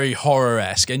looks very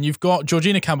horror-esque. And you've got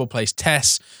Georgina Campbell plays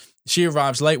Tess. She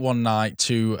arrives late one night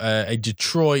to a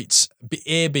Detroit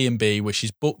Airbnb where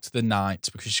she's booked the night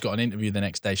because she's got an interview the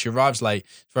next day. She arrives late.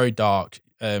 It's very dark.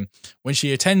 When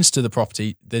she attends to the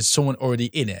property, there's someone already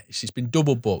in it. She's been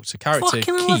double booked. So character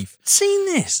Keith. I've seen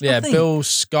this. Yeah, Bill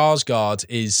Skarsgård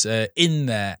is in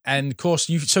there. And of course,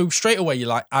 so straight away you're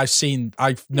like, I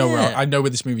know where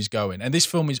this movie's going. And this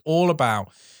film is all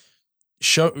about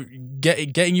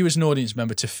getting you as an audience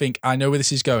member to think I know where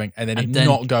this is going, and then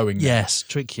not going there. Yes,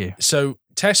 trick you. So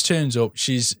Tess turns up.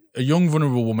 She's a young,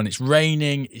 vulnerable woman. It's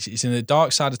raining. It's in the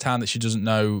dark side of town that she doesn't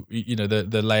know,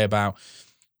 the lay about.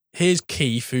 Here's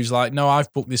Keith, who's like, no,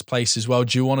 I've booked this place as well.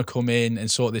 Do you want to come in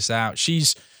and sort this out?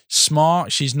 She's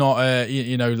smart. She's not,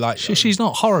 like she's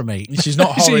not horror meat. She's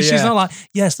not horror. She's not like,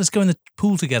 yes, let's go in the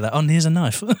pool together. Oh, and here's a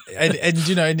knife.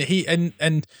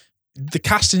 and the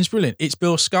casting's brilliant. It's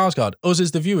Bill Skarsgård. Us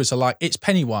as the viewers are like, it's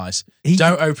Pennywise.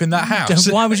 Don't open that house.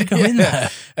 Why would you go in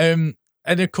there?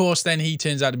 And of course, then he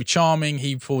turns out to be charming.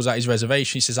 He pulls out his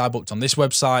reservation. He says, I booked on this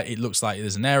website. It looks like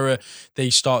there's an error. They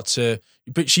start to,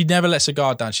 but she never lets her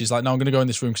guard down. She's like, no, I'm going to go in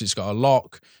this room because it's got a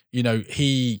lock.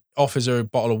 He offers her a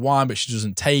bottle of wine, but she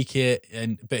doesn't take it.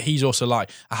 But he's also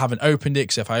like, I haven't opened it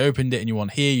because if I opened it and you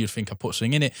want here, you'd think I put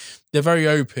something in it. They're very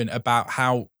open about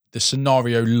how the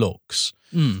scenario looks.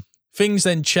 Things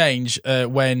then change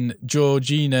when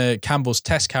Georgina Campbell's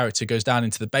Tess character goes down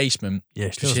into the basement. Yeah,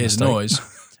 she hears a noise.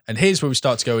 And here's where we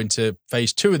start to go into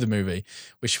phase 2 of the movie,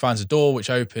 where she finds a door which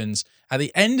opens. At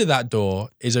the end of that door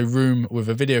is a room with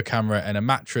a video camera and a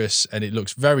mattress, and it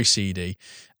looks very seedy.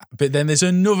 But then there's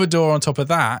another door on top of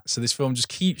that. So this film just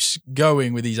keeps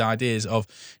going with these ideas of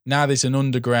now there's an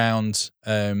underground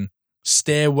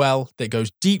stairwell that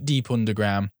goes deep, deep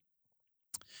underground.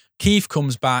 Keith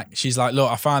comes back. She's like,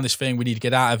 look, I found this thing. We need to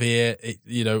get out of here.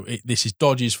 This is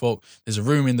dodgy as fuck. There's a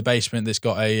room in the basement that's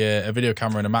got a video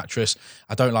camera and a mattress.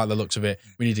 I don't like the looks of it.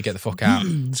 We need to get the fuck out.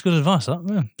 It's good advice, that.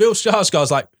 Yeah. Bill Skarsgård's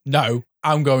like, no,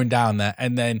 I'm going down there.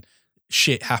 And then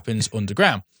shit happens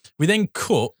underground. We then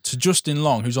cut to Justin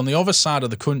Long, who's on the other side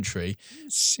of the country.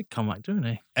 He's a sitcom actor, isn't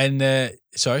he? And,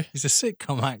 sorry? He's a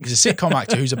sitcom actor. He's a sitcom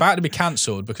actor who's about to be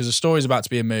cancelled because a story's about to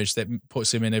be emerged that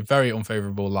puts him in a very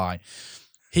unfavourable light.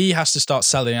 He has to start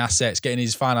selling assets, getting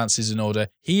his finances in order.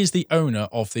 He is the owner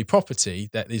of the property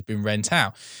that has been rent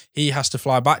out. He has to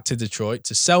fly back to Detroit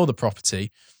to sell the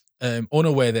property,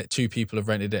 unaware that 2 people have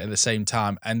rented it at the same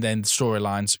time, and then the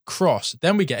storylines cross.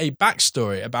 Then we get a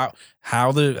backstory about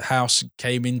how the house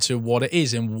came into what it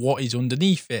is and what is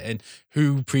underneath it and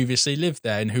who previously lived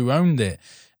there and who owned it.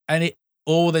 And it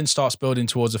all then starts building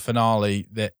towards a finale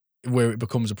where it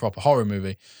becomes a proper horror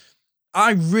movie.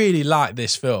 I really like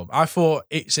this film. I thought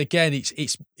it's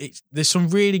there's some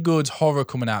really good horror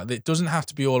coming out. It doesn't have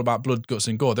to be all about blood, guts,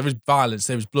 and gore. There is violence,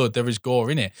 there is blood, there is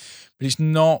gore in it, but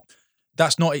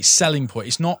that's not its selling point.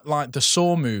 It's not like the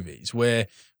Saw movies where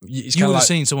it's you would have like,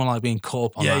 seen someone like being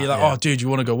caught up on that. You're like, oh, dude, you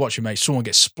want to go watch it, mate? Someone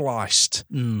gets spliced,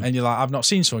 and you're like, I've not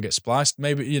seen someone get spliced.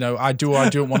 Maybe I do or I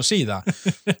don't want to see that.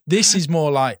 This is more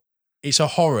like, it's a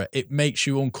horror. It makes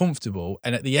you uncomfortable.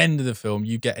 And at the end of the film,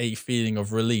 you get a feeling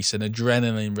of release, an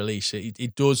adrenaline release.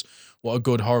 It does what a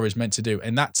good horror is meant to do.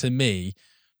 And that, to me,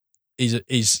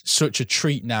 is such a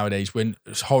treat nowadays when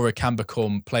horror can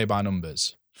become play by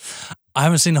numbers. I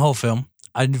haven't seen the whole film.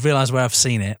 I didn't realise where I've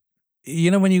seen it.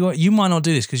 When you might not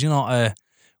do this because you're not,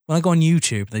 when I go on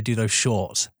YouTube, they do those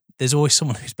shorts. There's always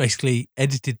someone who's basically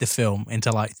edited the film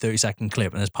into like 30-second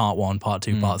clip, and there's part 1, part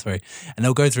 2, part 3, and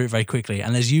they'll go through it very quickly.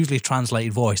 And there's usually a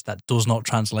translated voice that does not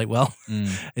translate well.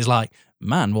 It's like,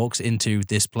 man walks into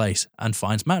this place and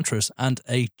finds mattress and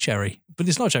a cherry. But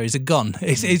it's not cherry, it's a gun.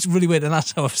 It's really weird, and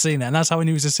that's how I've seen it. And that's how I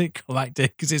knew he was a sitcom actor,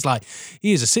 because it's like,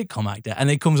 he is a sitcom actor, and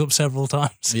it comes up several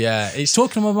times. Yeah. It's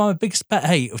talking about my biggest pet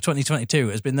hate of 2022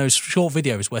 has been those short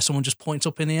videos where someone just points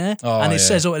up in the air, and it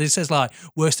says like,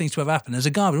 worst things to ever happen. There's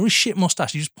a guy with a really shit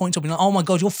mustache, he just points up and like, oh my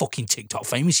God, you're fucking TikTok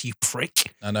famous, you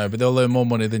prick. I know, but they'll earn more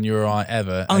money than you or I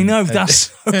ever. I know,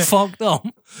 that's so fucked up.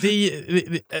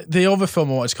 The other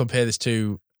film I wanted to compare this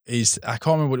to is, I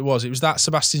can't remember what it was. It was that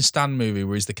Sebastian Stan movie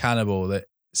where he's the cannibal that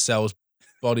sells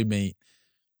body meat.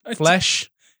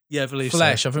 Flesh? Yeah, I believe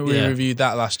Flesh. so. I think we reviewed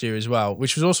that last year as well,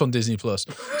 which was also on Disney Plus.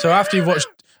 So after you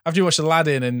watched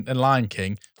Aladdin and Lion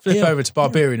King, flip over to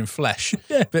Barbarian and Flesh.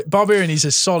 But Barbarian is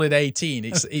a solid 18.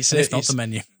 It's not the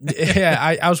menu.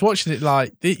 Yeah, I was watching it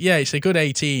like, it's a good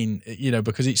 18,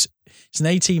 because it's an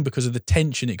 18 because of the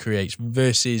tension it creates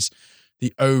versus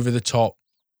the over the top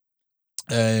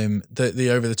the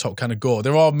over the top kind of gore.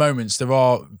 There are moments, there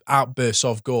are outbursts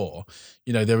of gore.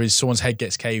 There is someone's head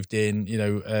gets caved in.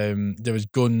 There is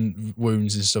gun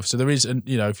wounds and stuff. So there is,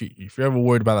 if you're ever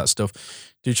worried about that stuff,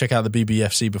 do check out the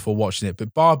BBFC before watching it.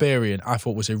 But Barbarian, I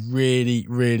thought, was a really,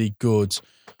 really good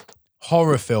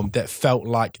horror film that felt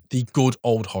like the good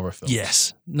old horror film.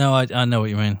 Yes. No, I know what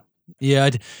you mean.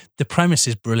 Yeah, the premise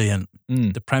is brilliant.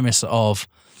 The premise of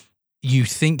you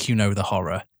think you know the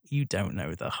horror, you don't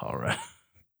know the horror.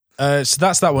 So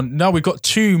that's that one. Now we've got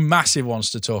 2 massive ones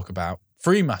to talk about,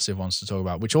 3 massive ones to talk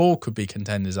about, which all could be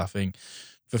contenders, I think,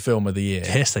 for film of the year.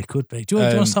 Yes, they could be. Do you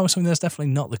want to start with something that's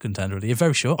definitely not the contender of the year?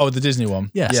 Very short. Oh, the Disney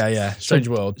one. Yes. Yeah. Strange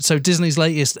World. So Disney's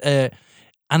latest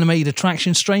animated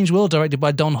attraction, Strange World, directed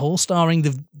by Don Hall, starring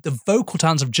the vocal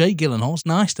talents of Jake Gyllenhaal. It's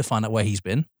nice to find out where he's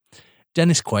been.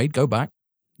 Dennis Quaid, go back.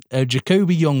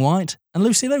 Jacoby Young-White and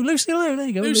Lucy Liu. There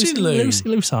you go. Lucy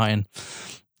Liu Sighting.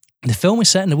 The film is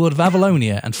set in the world of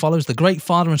Avalonia and follows the great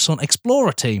father and son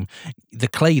explorer team, the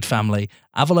Clade family.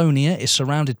 Avalonia is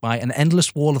surrounded by an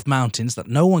endless wall of mountains that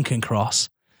no one can cross.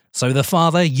 So the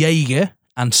father, Jaeger,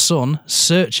 and son,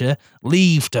 Searcher,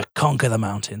 leave to conquer the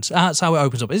mountains. That's how it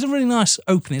opens up. It's a really nice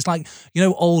opening. It's like,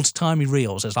 old-timey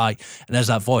reels. It's like, and there's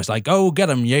that voice like, go get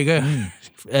him, Jaeger.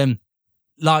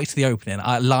 Liked the opening.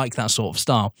 I like that sort of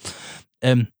style.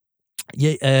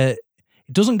 It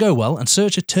doesn't go well, and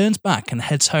Searcher turns back and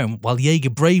heads home while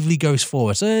Jaeger bravely goes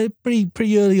forward. So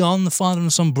pretty early on, the father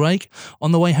and son break.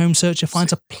 On the way home, Searcher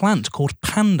finds a plant called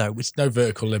Pando. It's no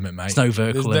vertical limit, mate. It's no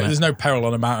vertical limit. There's no peril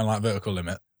on a mountain like vertical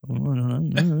limit.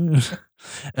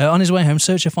 On his way home,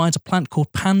 Searcher finds a plant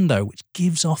called Pando, which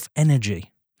gives off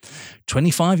energy.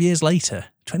 25 years later,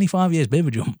 25 years, bit of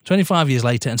a jump. 25 years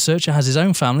later, and Searcher has his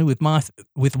own family with wife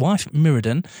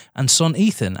Mirrodin and son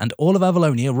Ethan, and all of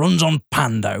Avalonia runs on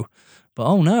Pando. But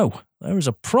oh no, there is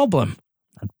a problem.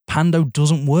 And Pando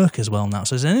doesn't work as well now,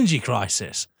 so there's an energy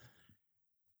crisis.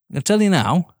 I'm going to tell you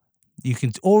now, you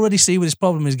can already see where this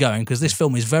problem is going because this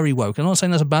film is very woke. I'm not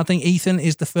saying that's a bad thing. Ethan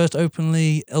is the first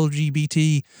openly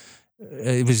LGBT,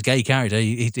 it was gay character.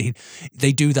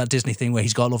 They do that Disney thing where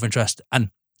he's got a love interest and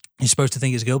he's supposed to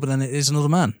think it's a girl, but then it is another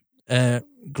man.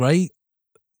 Great.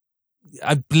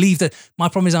 I believe that my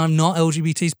problem is I'm not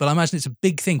LGBT, but I imagine it's a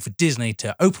big thing for Disney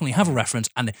to openly have a reference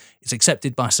and it's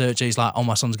accepted by Searcher. He's like, oh,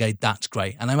 my son's gay, that's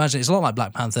great. And I imagine it's a lot like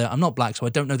Black Panther. I'm not black, so I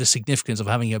don't know the significance of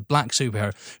having a black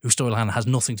superhero whose storyline has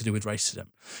nothing to do with racism.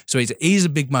 So it is a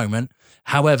big moment.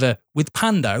 However, with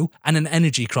Pando and an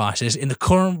energy crisis in the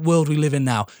current world we live in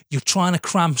now, you're trying to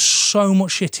cram so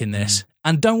much shit in this.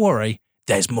 And don't worry,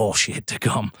 there's more shit to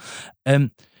come.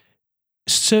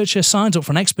 Searcher signs up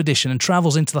for an expedition and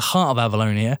travels into the heart of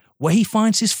Avalonia, where he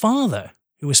finds his father,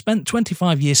 who has spent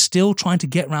 25 years still trying to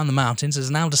get around the mountains, has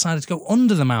now decided to go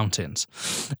under the mountains.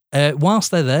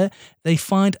 Whilst they're there, they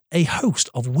find a host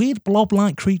of weird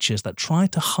blob-like creatures that try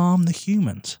to harm the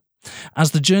humans.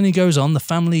 As the journey goes on, the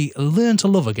family learn to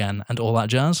love again and all that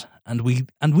jazz, and we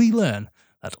learn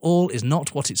that all is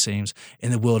not what it seems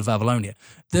in the world of Avalonia.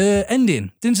 The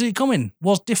ending, didn't see it coming,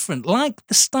 was different. Like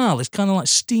the style, it's kind of like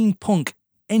steampunk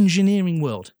engineering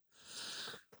world.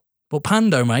 But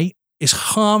Pando, mate, is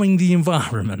harming the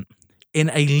environment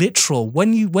in a literal,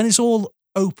 when it's all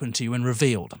open to you and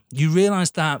revealed, you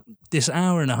realise that this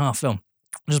hour and a half film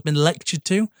has been lectured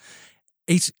to.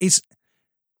 It's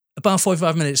about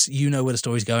 45 minutes, you know where the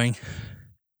story's going.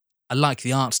 I like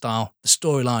the art style, the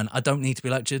storyline. I don't need to be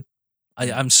lectured.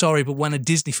 I'm sorry, but when a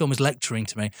Disney film is lecturing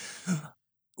to me,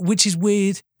 which is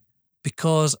weird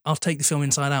because I'll take the film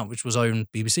Inside Out, which was on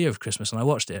BBC over Christmas, and I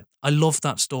watched it. I love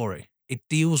that story. It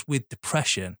deals with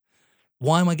depression.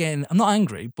 Why am I getting... I'm not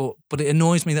angry, but it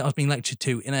annoys me that I was being lectured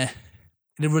to in a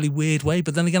really weird way.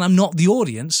 But then again, I'm not the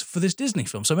audience for this Disney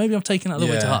film, so maybe I'm taking that the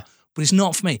way to heart. But it's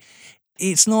not for me.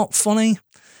 It's not funny.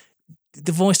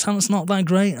 The voice talent's not that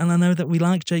great, and I know that we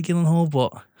like Jake Gyllenhaal,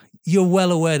 but... You're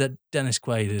well aware that Dennis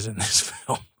Quaid is in this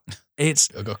film.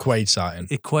 I've got Quaid sighting.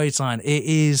 Quaid sighting.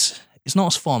 It's not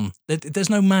as fun.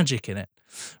 There's no magic in it.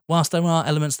 Whilst there are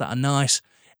elements that are nice,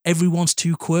 everyone's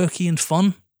too quirky and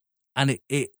fun, and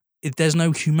there's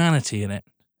no humanity in it,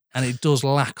 and it does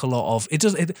lack a lot of. It's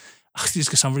going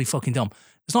to sound really fucking dumb.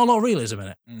 There's not a lot of realism in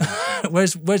it.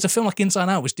 Whereas a film like Inside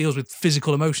Out, which deals with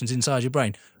physical emotions inside your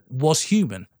brain, was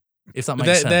human. If that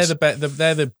makes sense.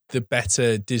 They're the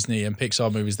better Disney and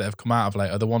Pixar movies that have come out of late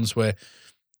are the ones where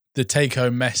the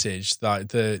take-home message, like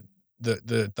the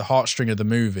heartstring of the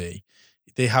movie,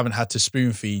 they haven't had to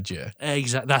spoon feed you.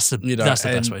 Exactly. That's the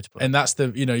best way to put it. And that's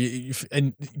the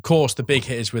and of course the big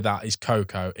hitters with that is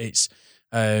Coco. It's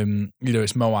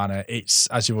it's Moana. It's,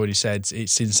 as you've already said,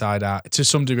 it's Inside Out. To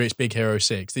some degree, it's Big Hero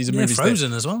 6. These are movies.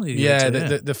 Frozen as well.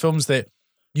 The films that.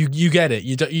 You get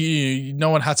it. No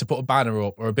one had to put a banner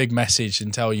up or a big message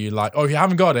and tell you like, oh, if you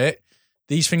haven't got it,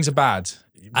 these things are bad.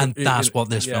 And that's what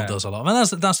this film does a lot. I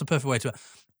mean, that's the perfect way to.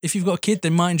 If you've got a kid, they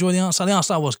might enjoy the art style. The art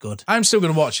style was good. I'm still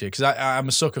going to watch it because I'm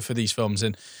a sucker for these films,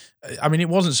 and I mean, it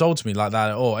wasn't sold to me like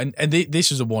that at all. And this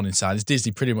was a warning sign.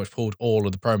 Disney pretty much pulled all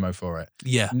of the promo for it.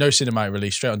 Yeah, no cinematic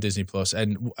release, straight on Disney Plus.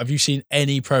 And have you seen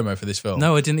any promo for this film?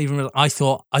 No, I didn't even realize. I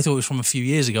thought it was from a few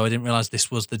years ago. I didn't realize this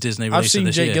was the Disney release. I've seen of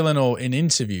this Jake year. Gyllenhaal in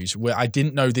interviews where I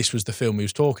didn't know this was the film he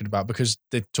was talking about because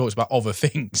they talked about other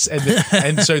things,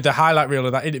 and so the highlight reel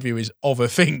of that interview is other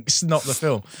things, not the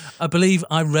film. I believe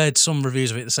I read some reviews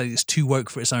of it that say it's too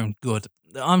woke for its own good.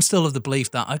 I'm still of the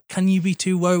belief that can you be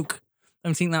too woke? I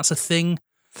don't think that's a thing.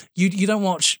 You don't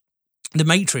watch The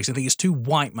Matrix and think it's too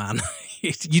white, man.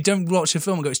 You don't watch a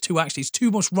film and go, it's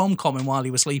too much rom-com and while he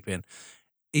was sleeping.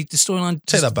 The storyline...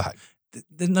 Take that back.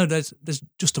 there's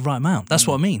just the right amount. That's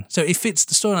what I mean. So it fits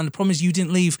the storyline. The problem is you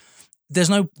didn't leave. There's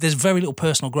very little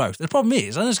personal growth. The problem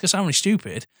is, I know it's going to sound really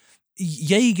stupid.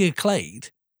 Jaeger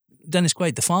Clade, Dennis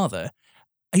Quaid, the father,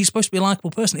 he's supposed to be a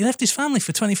likable person. He left his family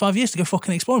for 25 years to go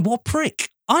fucking exploring. What a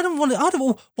prick!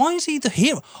 Why is he the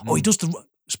hero? Oh, he does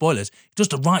spoilers. He does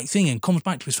the right thing and comes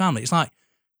back to his family. It's like,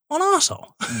 what an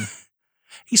arsehole.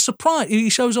 He's surprised. He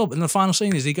shows up, and the final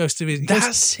scene is he goes to his.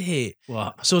 That's it.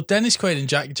 What? So Dennis Quaid and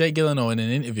Jake Gyllenhaal in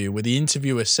an interview where the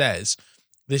interviewer says,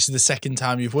 "This is the second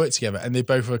time you've worked together," and they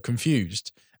both were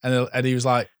confused. And he was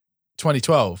like,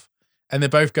 2012. And they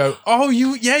both go, "Oh,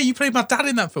 you played my dad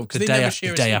in that film." The day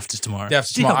after tomorrow. Day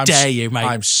after tomorrow. How dare you, mate?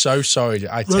 I'm so sorry.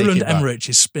 I take Roland it back. Emmerich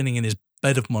is spinning in his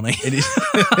bed of money. It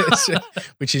is,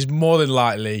 which is more than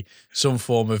likely some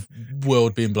form of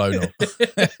world being blown up.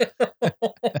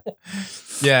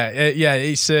 Yeah.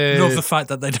 It's Love the fact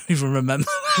that they don't even remember.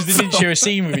 Because they didn't share a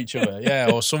scene with each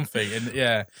other, or something,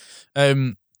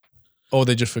 and or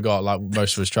they just forgot, like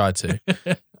most of us tried to.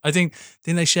 I think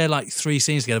they share like 3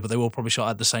 scenes together, but they were all probably shot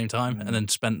at the same time, and then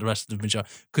spent the rest of the majority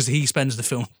because he spends the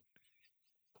film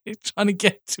trying to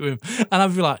get to him, and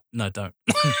I'd be like, no, don't.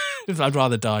 I'd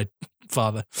rather die,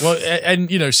 father. Well,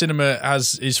 and cinema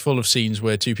is full of scenes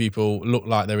where two people look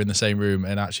like they're in the same room,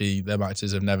 and actually their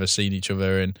actors have never seen each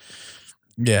other, and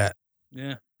yeah.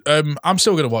 I'm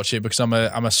still gonna watch it because I'm a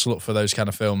slut for those kind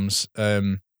of films.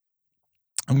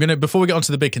 I'm gonna, before we get on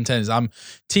to the big contenders, I'm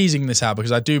teasing this out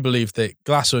because I do believe that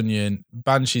Glass Onion,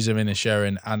 Banshees of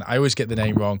Inisherin, and I always get the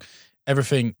name wrong,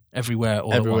 Everything Everywhere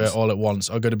all at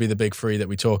once are going to be the big 3 that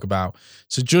we talk about.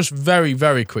 So just very,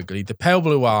 very quickly, The Pale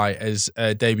Blue Eye has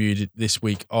debuted this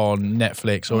week on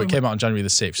Netflix, or it came out on January the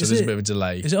 6th, so there's a bit of a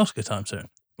delay. Is it Oscar time soon?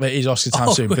 It is Oscar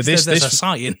time soon, but this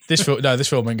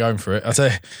film ain't going for it. I tell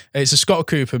you, it's a Scott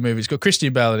Cooper movie. It's got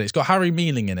Christian Bale in it. It's got Harry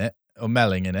Melling in it,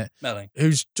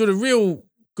 who's done a real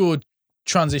good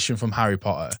transition from Harry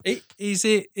Potter. Is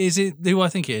it who I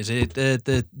think it is?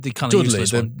 The kind Dudley, of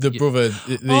useless one? the brother.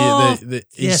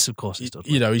 Yes, of course, it's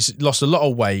Dudley. He's lost a lot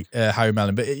of weight, Harry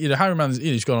Melling, but Harry Melling's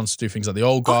he's gone on to do things like The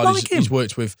Old Guard. He's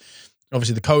worked with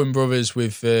obviously the Coen brothers.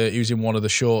 With he was in one of the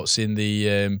shorts in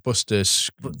the Buster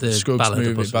Scruggs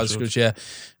movie. Buster Scruggs, yeah.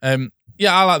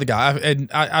 I like the guy,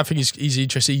 and I think he's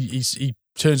interesting. He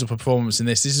turns up a performance in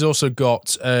this. This has also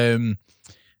got.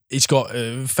 It's got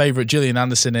favourite Gillian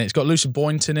Anderson in it. It's got Lucy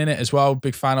Boynton in it as well.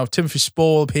 Big fan of. Timothy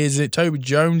Spall appears in it. Toby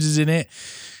Jones is in it.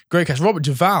 Great cast. Robert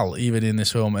Duvall even in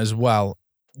this film as well.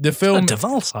 The film.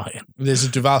 Duvall side. There's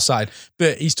a Duvall side,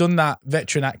 but he's done that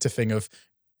veteran actor thing of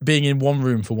being in one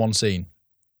room for one scene.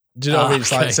 Do you know what I mean?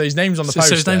 It's like, so his name's on the poster.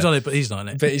 So his name's on it, but he's not in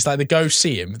it. But it's like the go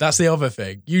see him. That's the other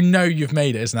thing. You've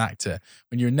made it as an actor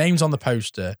when your name's on the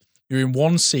poster. You're in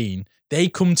one scene. They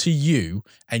come to you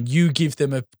and you give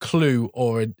them a clue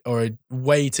or a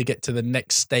way to get to the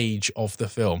next stage of the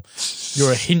film.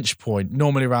 You're a hinge point,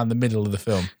 normally around the middle of the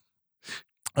film.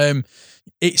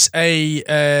 It's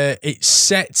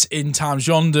set in times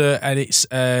yonder, and it's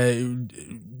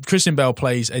Christian Bale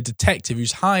plays a detective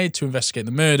who's hired to investigate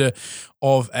the murder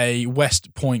of a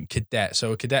West Point cadet.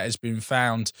 So a cadet has been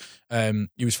found.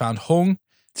 He was found hung.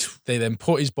 They then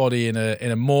put his body in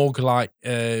a morgue-like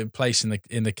place in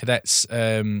the cadets'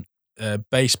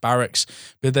 base barracks.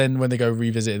 But then when they go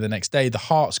revisit it the next day, the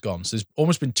heart's gone. So there's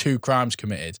almost been 2 crimes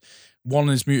committed. One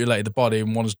has mutilated the body,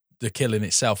 and one is the killing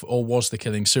itself, or was the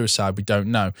killing suicide? We don't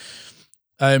know.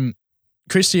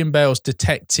 Christian Bale's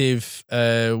detective,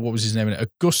 what was his name?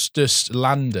 Augustus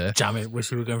Lander. Damn it,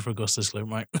 wish we were going for Augustus Gloop,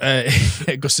 mate.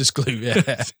 Augustus Gloop,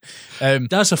 yeah.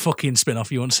 That's a fucking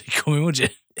spin-off you want to see coming, would you?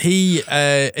 He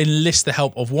enlists the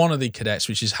help of one of the cadets,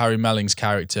 which is Harry Melling's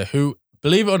character, who,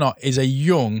 believe it or not, is a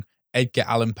young Edgar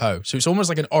Allan Poe. So it's almost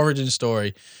like an origin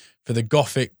story for the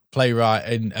Gothic playwright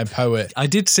and poet. I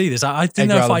did see this. I don't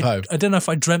know if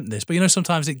I dreamt this, but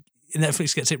sometimes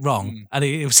Netflix gets it wrong, and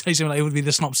it would say something like it would be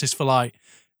the synopsis for like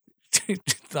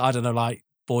I don't know, like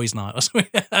Boys' Night or something.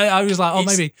 I was like,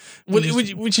 maybe.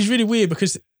 Which is really weird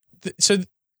because so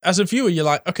as a viewer, you're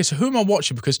like, okay, so who am I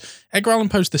watching? Because Edgar Allan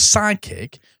Poe's the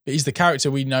sidekick, but he's the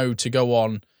character we know to go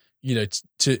on, to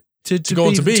go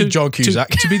on to be John Cusack,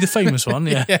 to be the famous one,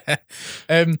 yeah.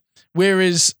 Yeah.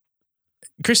 Whereas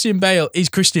Christian Bale is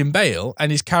Christian Bale,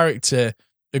 and his character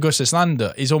Augustus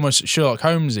Lander is almost Sherlock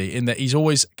Holmesy in that he's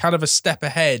always kind of a step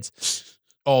ahead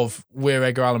of where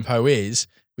Edgar Allan Poe is,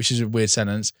 which is a weird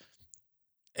sentence.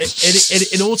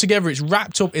 And altogether, it's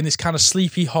wrapped up in this kind of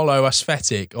Sleepy Hollow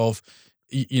aesthetic of,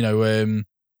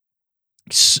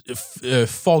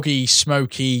 foggy,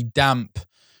 smoky, damp,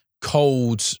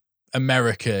 cold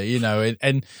America,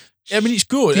 and I mean, it's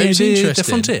good. It's interesting. The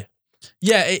frontier.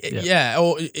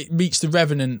 or it meets The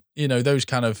Revenant, those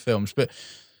kind of films. But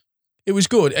it was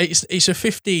good. It's a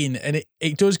 15, and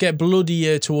it does get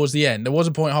bloodier towards the end. There was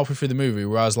a point halfway through the movie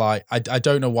where I was like, I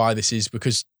don't know why this is,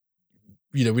 because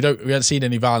we haven't seen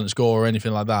any violence, gore, or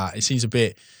anything like that. It seems a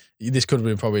bit. This could have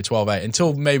been probably a 12-8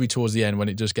 until maybe towards the end when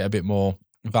it does get a bit more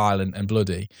violent and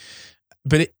bloody.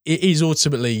 But it is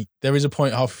ultimately, there is a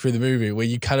point halfway through the movie where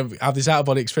you kind of have this out of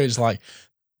body experience, like,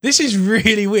 this is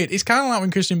really weird. It's kind of like when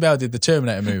Christian Bale did the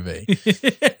Terminator movie,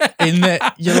 in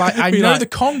that you're like, I know the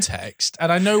context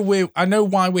and I know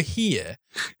why we're here,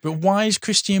 but why is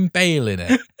Christian Bale in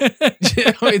it?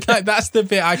 Like, that's the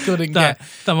bit I couldn't get.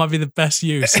 That might be the best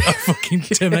use of fucking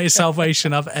Terminator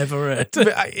Salvation I've ever read.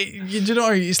 But do you know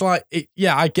what I mean? It's like,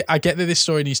 I get that this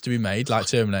story needs to be made like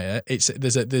Terminator.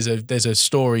 There's a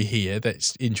story here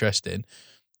that's interesting.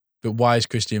 But why is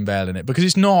Christian Bale in it? Because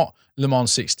it's not Le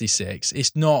Mans 66.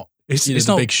 It's not. It's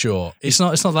not Big Short. It's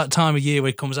not that time of year where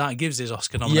he comes out and gives his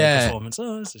Oscar nominated performance.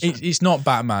 Oh, it's not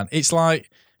Batman. It's like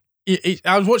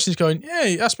I was watching this going,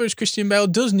 I suppose Christian Bale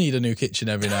does need a new kitchen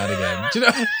every now and again. Do you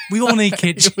know? We all need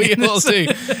kitchens. We all do.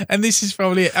 And this is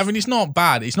probably it. I mean, it's not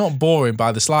bad. It's not boring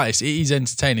by the slightest. It is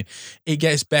entertaining. It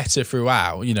gets better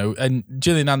throughout, and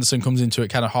Gillian Anderson comes into it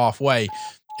kind of halfway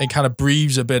and kind of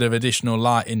breathes a bit of additional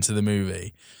light into the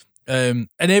movie. And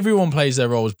everyone plays their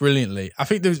roles brilliantly. I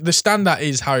think the standout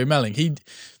is Harry Melling. He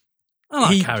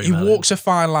walks a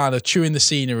fine line of chewing the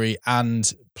scenery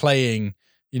and playing,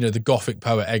 the Gothic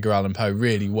poet Edgar Allan Poe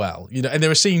really well. And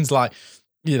there are scenes like,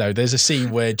 there's a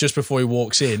scene where just before he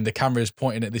walks in, the camera is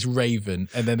pointing at this raven,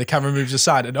 and then the camera moves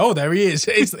aside, and there he is.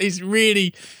 It's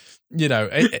really.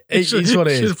 It's what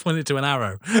it is. Should have pointed to an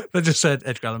arrow that just said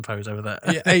Edgar Allan Poe's over there.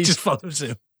 Yeah, it just follows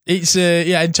him. It's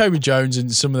and Toby Jones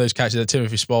and some of those characters, like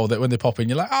Timothy Spall, that when they pop in,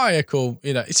 you're like, oh yeah, cool.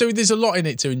 So there's a lot in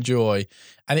it to enjoy,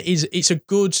 and it's a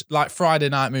good like Friday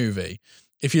night movie.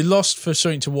 If you're lost for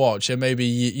something to watch, and maybe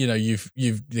you've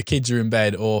the kids are in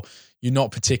bed, or you're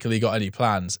not particularly got any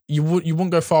plans, you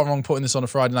wouldn't go far wrong putting this on a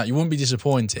Friday night. You wouldn't be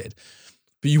disappointed,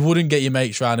 but you wouldn't get your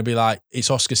mates round and be like, it's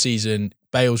Oscar season,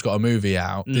 Bale's got a movie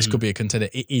out, this could be a contender.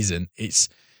 It isn't. It's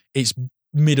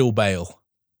middle Bale.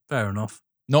 Fair enough.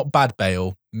 Not bad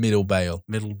Bale, middle Bale.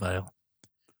 Middle Bale.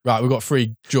 Right, we've got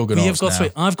 3 juggernauts now. Three.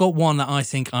 I've got one that I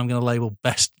think I'm going to label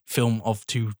best film of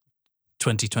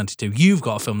 2022. You've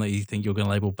got a film that you think you're going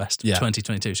to label best of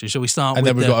 2022. So shall we start and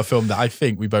then we've got a film that I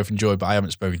think we both enjoyed, but I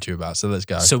haven't spoken to you about. So let's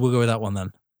go. So we'll go with that one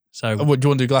then. So do you want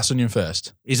to do Glass Onion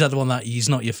first? Is that the one that is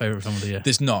not your favourite film of the year?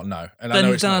 It's not, no. And then, I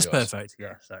know it's that's yours. perfect.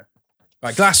 Yeah. So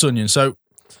right, Glass Onion. So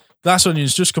Glass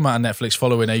Onion's just come out on Netflix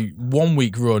following a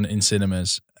 1-week run in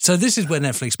cinemas. So this is where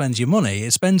Netflix spends your money.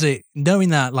 It spends it knowing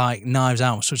that like Knives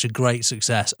Out was such a great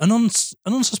success, an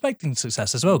unsuspecting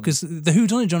success as well, because the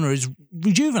whodunit genre is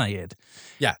rejuvenated.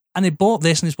 Yeah. And it bought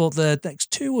this, and it's bought the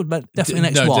next 2, but definitely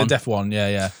next one. The Def one,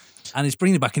 yeah. And it's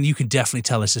bringing it back, and you can definitely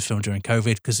tell this is filmed during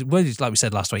COVID, because, like we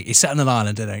said last week, it's set on an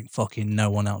island. There ain't fucking no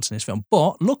one else in this film.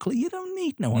 But luckily, you don't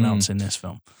need no one else in this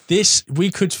film.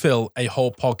 We could fill a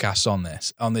whole podcast on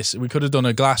this. We could have done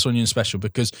a Glass Onion special,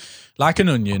 because like an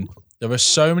onion, there are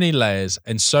so many layers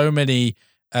and so many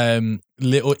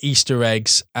little Easter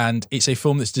eggs, and it's a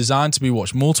film that's designed to be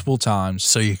watched multiple times.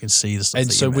 So you can see the stuff.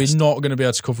 And so we're not going to be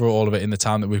able to cover all of it in the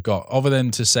time that we've got, other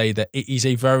than to say that it is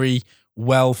a very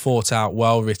well thought out,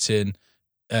 well written,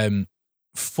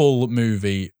 full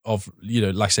movie of,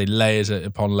 like I say, layers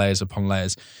upon layers upon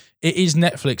layers. It is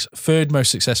Netflix's 3rd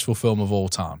most successful film of all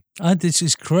time. This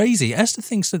is crazy. Esther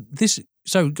thinks that this.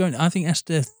 I think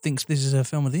Esther thinks this is her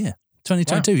film of the year.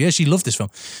 2022. Wow. Yeah, she loved this film.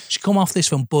 She come off this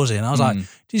film buzzing. And I was like, did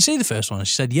you see the first one? And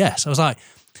she said, yes. I was like,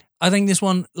 I think this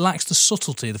one lacks the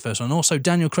subtlety of the first one. Also,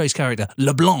 Daniel Craig's character,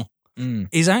 LeBlanc,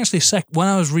 is actually when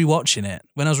I was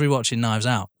rewatching Knives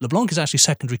Out, LeBlanc is actually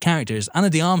secondary character. It's Anna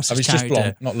de Armas' character. Just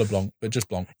Blanc, not LeBlanc, but just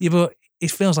Blanc. Yeah, but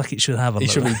it feels like it should have a It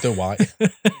should be the white.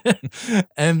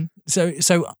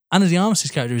 So Anna de Armas'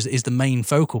 character is the main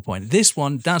focal point. This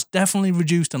one, that's definitely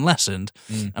reduced and lessened.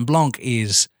 And Blanc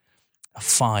is a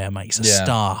fire, mate. He's a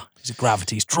star. He's a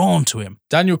gravity. He's drawn to him.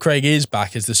 Daniel Craig is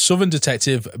back as the Southern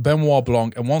detective Benoit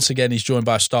Blanc, and once again he's joined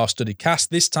by a star-studded cast.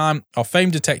 This time, our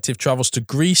famed detective travels to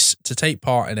Greece to take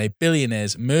part in a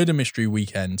billionaire's murder mystery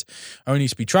weekend, only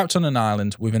to be trapped on an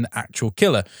island with an actual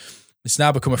killer. It's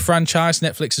now become a franchise.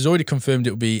 Netflix has already confirmed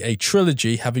it will be a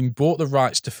trilogy, having bought the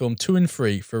rights to film 2 and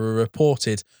 3 for a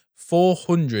reported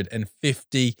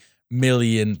 £450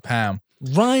 million.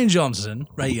 Ryan Johnson,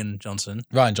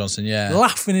 yeah.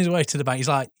 Laughing his way to the bank. He's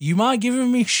like, you might give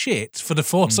me shit for The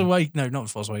Force Awakens. No, not The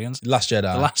Force Awakens. Last Jedi.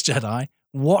 The Last Jedi.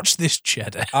 Watch this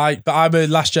cheddar. But I'm a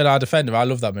Last Jedi defender. I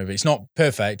love that movie. It's not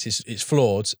perfect. It's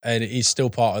flawed, and it is still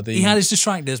part of the. He had his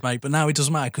distractors, mate, but now it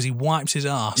doesn't matter because he wipes his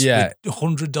ass with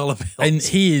 $100 bills. And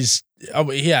he is,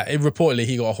 reportedly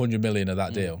he got $100 million of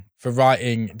that deal for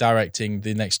writing, directing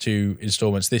the next 2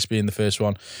 installments. This being the first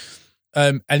one,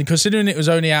 and considering it was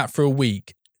only out for a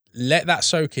week. Let that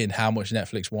soak in how much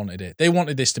Netflix wanted it. They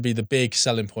wanted this to be the big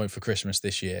selling point for Christmas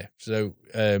this year. So,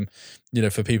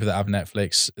 for people that have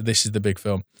Netflix, this is the big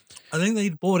film. I think they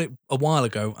bought it a while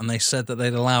ago and they said that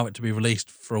they'd allow it to be released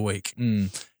for a week,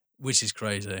 which is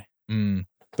crazy.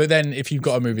 But then if you've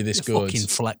got a movie this good... Fucking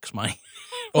flex, mate.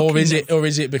 Or is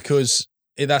it because...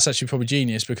 That's actually probably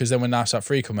genius because then when Knives Out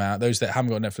 3 come out, those that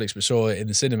haven't got Netflix but saw it in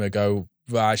the cinema go,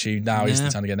 well, actually, now is the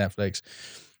time to get Netflix.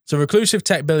 So reclusive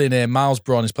tech billionaire Miles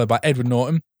Bron is played by Edward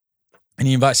Norton, and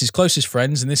he invites his closest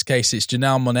friends. In this case, it's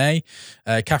Janelle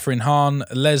Monáe, Catherine Hahn,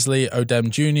 Leslie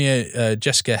Odom Jr.,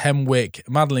 Jessica Hemwick,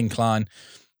 Madeline Klein,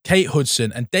 Kate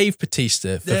Hudson, and Dave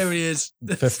Bautista. There he is.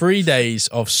 For 3 days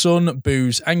of sun,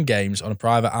 booze, and games on a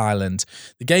private island.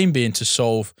 The game being to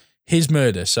solve his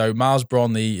murder. So Miles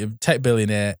Bron, the tech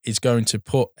billionaire, is going to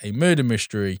put a murder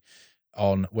mystery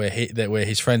on where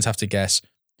his friends have to guess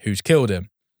who's killed him.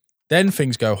 Then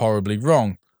things go horribly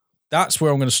wrong. That's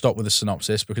where I'm going to stop with the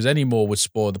synopsis because any more would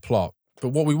spoil the plot. But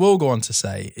what we will go on to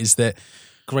say is that...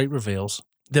 Great reveals.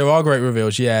 There are great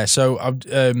reveals, yeah. So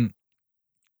the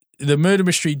murder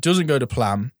mystery doesn't go to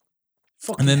plan.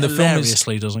 And then the film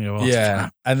doesn't go off. Yeah.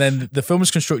 And then the film is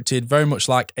constructed very much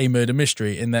like a murder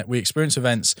mystery in that we experience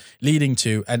events leading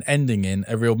to and ending in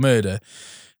a real murder.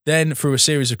 Then, through a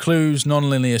series of clues,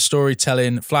 non-linear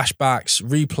storytelling, flashbacks,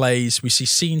 replays, we see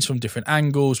scenes from different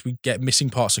angles, we get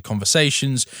missing parts of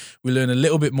conversations, we learn a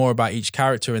little bit more about each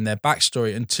character and their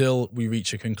backstory until we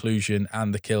reach a conclusion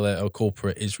and the killer or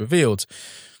culprit is revealed.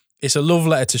 It's a love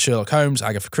letter to Sherlock Holmes,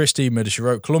 Agatha Christie, Murder, She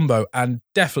Wrote, Columbo, and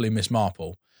definitely Miss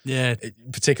Marple. Yeah.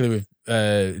 Particularly with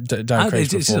Dan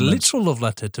Craig's It's a literal love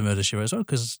letter to Murder, She Wrote as well,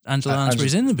 because Angela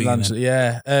Lansbury's in the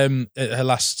beginning. Her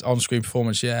last on-screen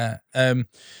performance, it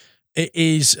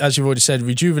is, as you've already said,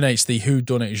 rejuvenates the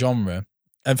whodunit genre.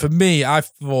 And for me, I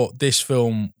thought this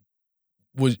film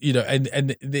was,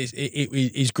 and it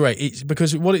is great. It's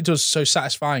because what it does so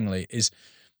satisfyingly is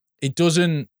it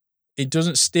doesn't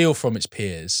steal from its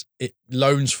peers. It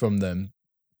loans from them,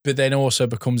 but then also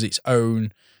becomes its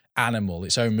own animal,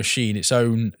 its own machine, its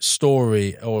own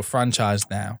story or franchise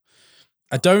now.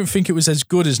 I don't think it was as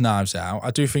good as Knives Out.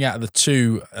 I do think out of the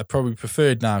two, I probably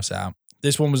preferred Knives Out.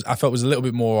 This one I felt was a little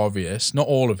bit more obvious. Not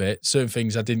all of it. Certain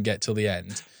things I didn't get till the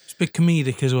end. It's a bit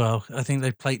comedic as well. I think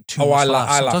they played too much. I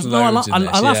laughed loads in this.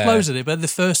 I laughed loads at it, but the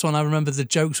first one I remember the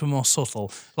jokes were more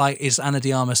subtle. Like is Ana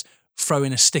de Armas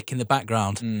throwing a stick in the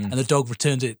background and the dog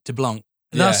returns it to Blanc.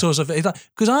 And that sort of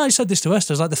because I said this to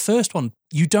Esther, I was like, the first one,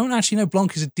 you don't actually know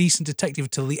Blanc is a decent detective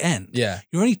until the end. Yeah.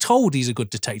 You're only told he's a good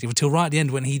detective until right at the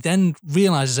end when he then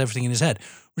realizes everything in his head.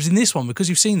 Whereas in this one, because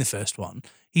you've seen the first one,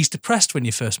 he's depressed when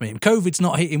you first meet him. COVID's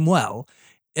not hit him well.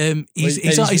 He's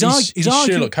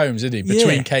Sherlock Holmes, isn't he?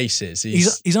 Between cases.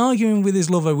 He's arguing with his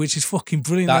lover, which is fucking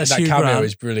brilliant. That cameo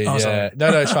is brilliant,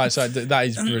 No, it's fine. Sorry, that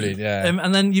is brilliant, yeah.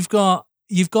 And then you've got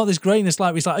this greatness,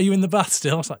 like he's like, "Are you in the bath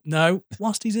still?" I was like, "No."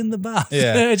 Whilst he's in the bath,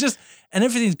 and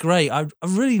everything's great. I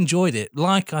really enjoyed it.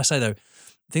 Like I say though,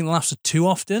 I think the laughs are too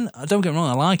often. Don't get me wrong,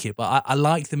 I like it, but I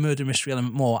like the murder mystery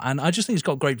element more. And I just think it's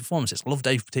got great performances. I love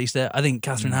Dave Bautista. I think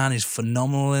Catherine Hahn is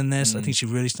phenomenal in this. I think she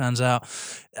really stands out.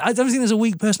 I don't think there's a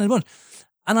weak person in the bunch.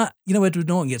 And Edward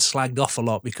Norton gets slagged off a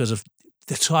lot because of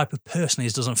the type of person he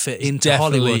is doesn't fit into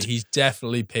Hollywood. He's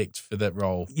definitely picked for that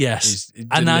role. Yes.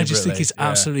 And I just think it's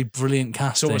absolutely brilliant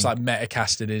casting. It's almost like meta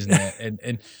casting, isn't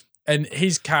it? And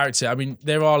his character, I mean,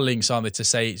 there are links, aren't there, to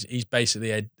say he's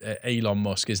basically Elon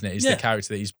Musk, isn't it? He's the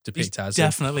character that he's depicted as.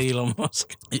 Definitely Elon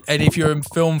Musk. And if you're a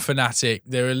film fanatic,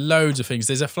 there are loads of things.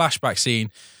 There's a flashback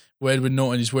scene where Edward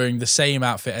Norton is wearing the same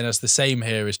outfit and has the same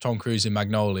hair as Tom Cruise in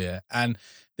Magnolia. And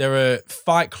there are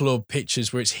Fight Club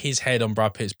pictures where it's his head on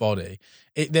Brad Pitt's body.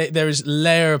 There is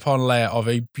layer upon layer of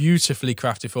a beautifully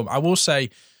crafted film. I will say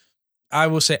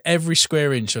every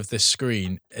square inch of this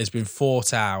screen has been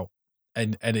thought out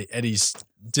and he's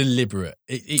deliberate.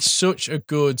 It's such a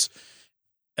good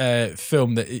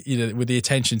film that with the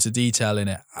attention to detail in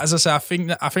it. As I say, I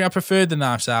think I preferred the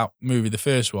Knives Out movie, the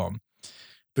first one,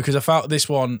 because I felt this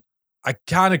one I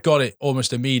kind of got it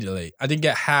almost immediately. I didn't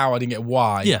get how, I didn't get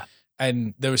why. Yeah.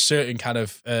 And there were certain kind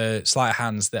of sleight of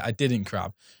hands that I didn't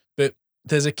grab. But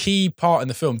there's a key part in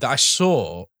the film that I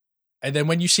saw And then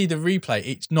when you see the replay,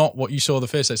 it's not what you saw the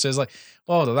first time. So it's like,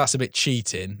 well, that's a bit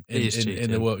cheating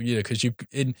in the world, because you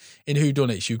in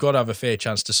whodunits, you've got to have a fair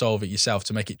chance to solve it yourself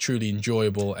to make it truly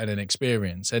enjoyable and an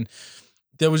experience. And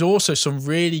there was also some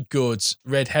really good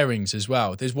red herrings as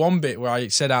well. There's one bit where I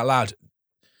said out loud,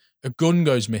 a gun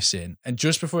goes missing, and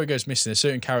just before it goes missing, a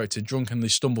certain character drunkenly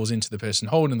stumbles into the person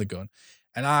holding the gun.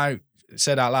 And I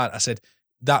said out loud, I said,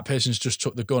 that person's just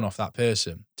took the gun off that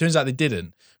person. Turns out they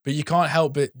didn't. But you can't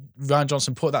help but Rian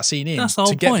Johnson put that scene in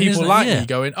to get people like me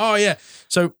going, oh yeah.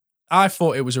 So I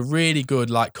thought it was a really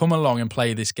good, come along and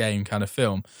play this game kind of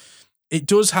film. It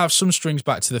does have some strings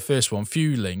back to the first one,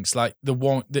 few links. Like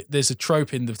there's a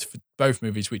trope in both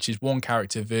movies, which is one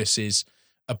character versus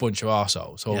a bunch of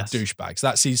arseholes or douchebags.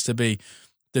 That seems to be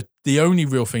the only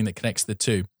real thing that connects the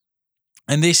two.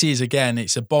 And this is, again,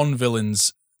 it's a Bond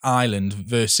villain's island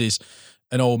versus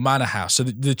an old manor house. So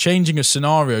the changing of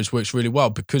scenarios works really well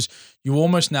because you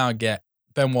almost now get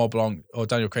Benoit Blanc or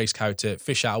Daniel Craig's character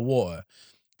fish out of water,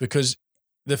 because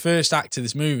the first act of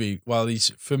this movie, while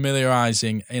he's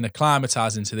familiarizing and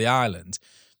acclimatizing to the island,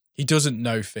 he doesn't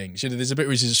know things. There's a bit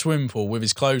where he's in a swimming pool with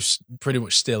his clothes pretty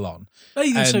much still on.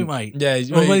 Bathing suit, mate. Yeah.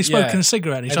 When he's smoking a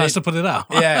cigarette, he tries to put it out.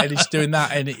 Yeah, and he's doing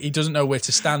that, and he doesn't know where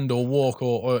to stand or walk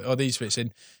or these bits.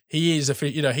 And he is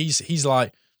he's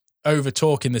like over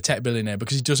talking the tech billionaire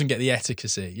because he doesn't get the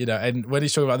etiquette, And when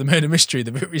he's talking about the murder mystery,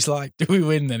 the movie's like, "Do we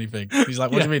win anything?" He's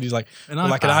like, "What do you mean?" He's like, an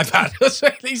iPad. So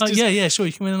sure,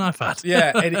 you can win an iPad.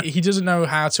 Yeah, and he doesn't know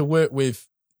how to work with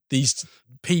these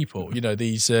people,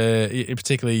 these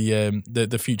particularly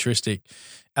the futuristic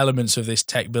elements of this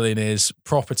tech billionaire's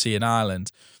property and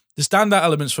island. The standout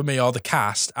elements for me are the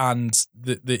cast and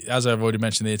the as I've already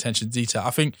mentioned, the attention to detail.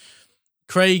 I think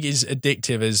Craig is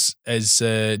addictive as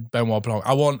Benoit Blanc.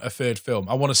 I want a third film.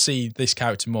 I want to see this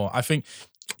character more. I think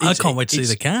I can't wait to see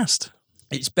the cast.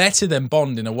 It's better than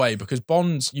Bond in a way, because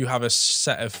Bond, you have a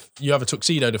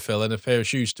tuxedo to fill and a pair of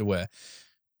shoes to wear.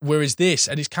 Whereas this,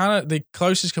 and it's kind of the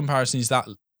closest comparison is that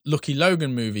Lucky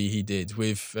Logan movie he did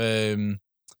with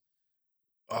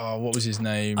what was his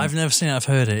name? I've never seen it. I've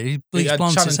heard it. He bleeds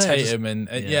blonde Channing Tatum, and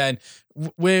and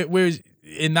where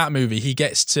in that movie he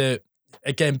gets to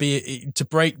again to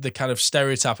break the kind of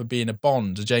stereotype of being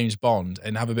a James Bond,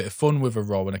 and have a bit of fun with a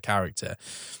role and a character.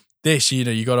 This,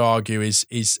 you got to argue is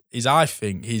I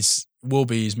think will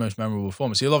be his most memorable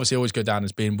performance. He'll obviously always go down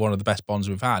as being one of the best Bonds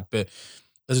we've had, but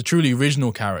as a truly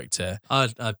original character,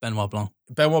 Benoit Blanc.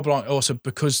 Benoit Blanc also,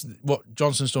 because what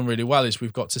Johnson's done really well is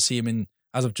we've got to see him in,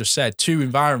 as I've just said, 2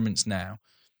 environments now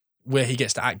where he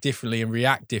gets to act differently and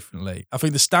react differently. I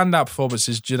think the standout performance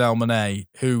is Janelle Monáe,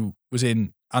 who was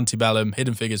in Antebellum,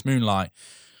 Hidden Figures, Moonlight.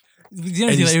 The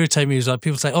only thing that irritated me was like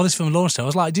people say, "Oh, this film launched it." I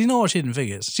was like, "Do you not watch Hidden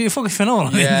Figures? She's fucking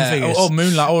phenomenal." Yeah, Hidden Figures. Or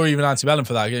Moonlight, or even Antebellum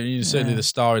for that. You're certainly the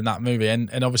star in that movie,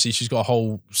 and obviously she's got a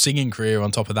whole singing career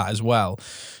on top of that as well.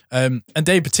 And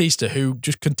Dave Bautista, who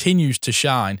just continues to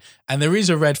shine, and there is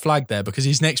a red flag there because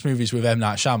his next movie is with M.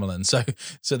 Night Shyamalan,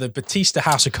 so the Bautista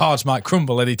house of cards might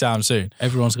crumble anytime soon.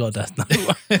 Everyone's got a death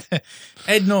note.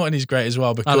 Ed Norton is great as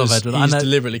well because he's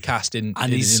deliberately cast in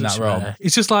that role.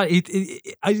 It's just like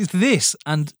it's this,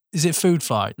 and is it Food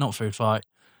Fight? Not Food Fight.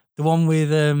 The one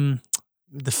with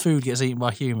the food gets eaten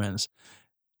by humans,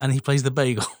 and he plays the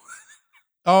bagel.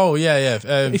 Oh yeah,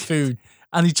 food.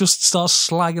 And he just starts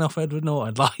slagging off Edward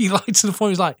Norton. Like to the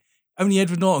point, he's like, only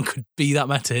Edward Norton could be that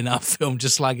meta in that film,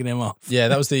 just slagging him off. Yeah,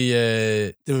 that was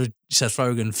the Seth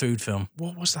Rogen food film.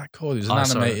 What was that called? It was an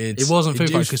animated. It wasn't Food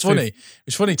Fight. It was funny. It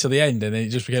was funny till the end, and then it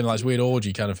just became like this weird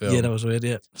orgy kind of film. Yeah, that was weird.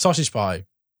 Yeah, Sausage Pie.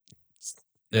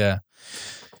 Yeah.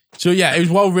 So yeah, it was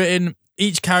well written.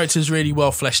 Each character is really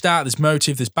well fleshed out. There's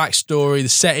motive, there's backstory, the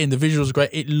setting, the visuals are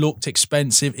great. It looked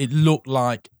expensive. It looked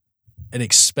like an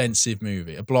expensive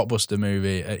movie, a blockbuster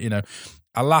movie.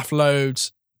 I laughed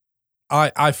loads.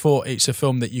 I thought it's a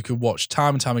film that you could watch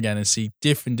time and time again and see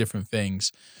different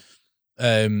things.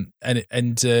 And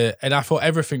I thought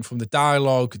everything from the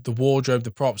dialogue, the wardrobe,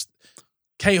 the props.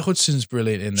 Kate Hudson's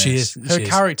brilliant in this. Her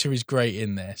character is great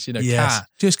in this. Kat,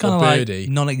 just kind of like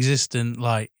non-existent,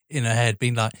 like in her head,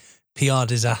 being like PR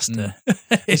disaster.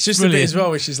 It's just brilliant. A bit as well,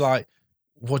 where she's like,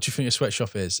 "What do you think a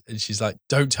sweatshop is?" And she's like,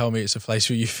 "Don't tell me it's a place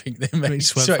where you think they make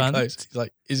sweat clothes." He's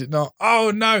like, "Is it not?"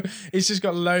 "Oh no, it's just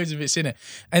got loads of bits in it."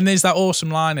 And there's that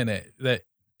awesome line in it that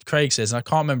Craig says, and I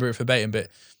can't remember it verbatim, but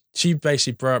she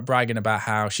basically bragging about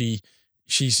how she's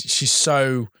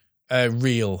so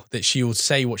real that she'll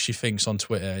say what she thinks on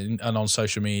Twitter and on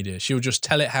social media. She'll just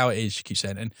tell it how it is. She keeps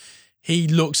saying, and he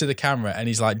looks at the camera and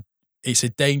he's like, "It's a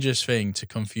dangerous thing to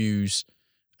confuse."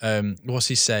 What's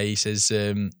he say? He says,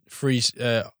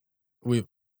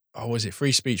 was it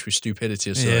free speech with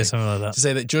stupidity or something? Yeah, something like that. To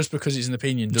say that just because it's an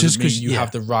opinion doesn't mean you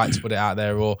have the right to put it out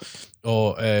there, or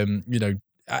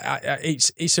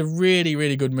it's a really,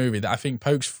 really good movie that I think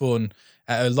pokes fun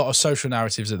at a lot of social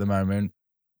narratives at the moment.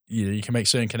 You can make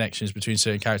certain connections between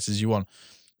certain characters you want,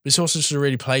 but it's also just a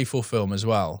really playful film as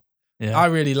well. Yeah. I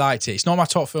really liked it. It's not my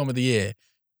top film of the year,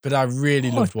 but I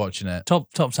really loved watching it. Top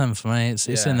 10 for me. It's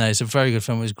in there. It's a very good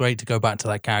film. It was great to go back to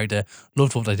that character.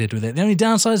 Loved what they did with it. The only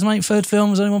downside is, mate, third film,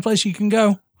 there's only one place you can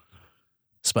go.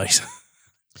 Space.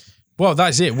 Well,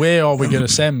 that's it. Where are we going to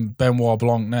send Benoit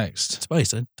Blanc next?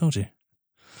 Space, I told you.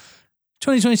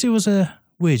 2022 was a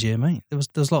weird year, mate. There was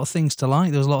a lot of things to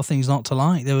like. There was a lot of things not to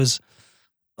like. There was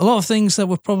a lot of things that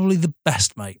were probably the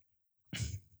best, mate.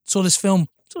 Saw this film,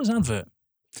 saw this advert.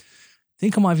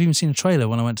 Think I might have even seen a trailer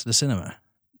when I went to the cinema.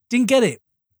 Didn't get it.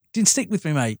 Didn't stick with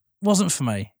me, mate. Wasn't for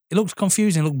me. It looked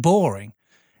confusing. It looked boring.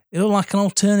 It looked like an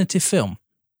alternative film.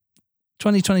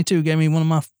 2022 gave me one of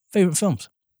my favourite films.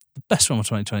 The best film of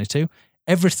 2022.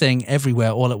 Everything,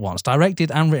 Everywhere, All at Once. Directed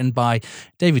and written by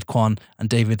David Kwan and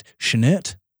David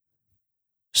Chenert.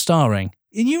 Starring,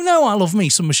 and you know I love me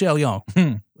some Michelle Yeoh.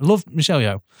 I love Michelle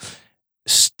Yeoh.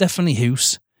 Stephanie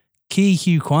Hoos, Ki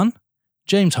Hugh Kwan,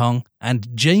 James Hong, and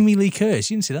Jamie Lee Curtis.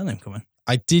 You didn't see that name coming.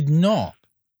 I did not.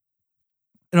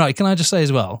 Right, can I just say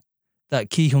as well that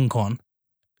Ki Hung Kwan,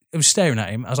 I was staring at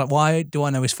him. I was like, why do I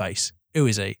know his face? Who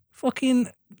is he? Fucking,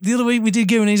 the other week we did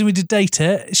Goonies and we did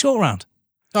Data, Short Round.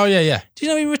 Oh, yeah. Do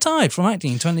you know he retired from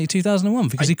acting in 2001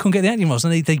 because he couldn't get the acting roles,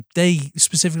 and they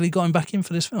specifically got him back in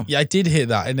for this film? Yeah, I did hear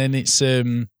that. And then it's,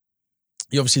 he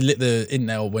obviously lit the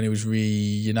internet when he was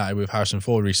reunited with Harrison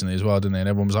Ford recently as well, didn't he? And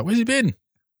everyone was like, where's he been?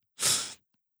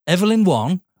 Evelyn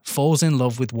Wong falls in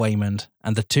love with Waymond,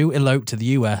 and the two elope to the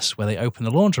US, where they open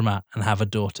a laundromat and have a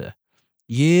daughter.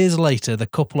 Years later, the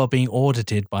couple are being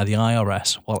audited by the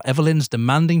IRS, while Evelyn's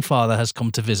demanding father has come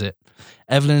to visit.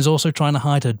 Evelyn is also trying to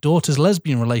hide her daughter's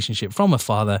lesbian relationship from her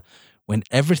father when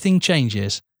everything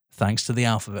changes thanks to the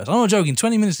Alphaverse. I'm not joking.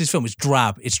 20 minutes of this film is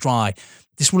drab. It's dry.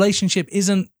 This relationship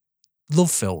isn't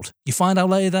love-filled. You find out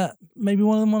later that maybe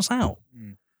one of them wants out.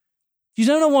 You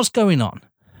don't know what's going on.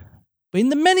 But in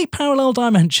the many parallel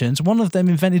dimensions, one of them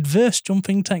invented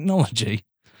verse-jumping technology,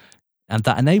 and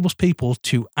that enables people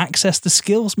to access the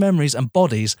skills, memories, and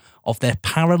bodies of their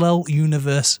parallel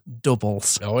universe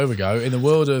doubles. Oh, here we go. In the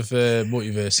world of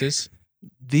multiverses.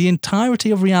 The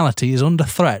entirety of reality is under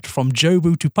threat from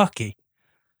Jobu Tupaki,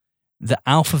 the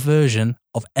alpha version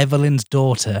of Evelyn's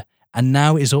daughter, and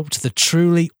now it is up to the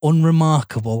truly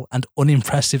unremarkable and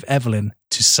unimpressive Evelyn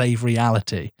to save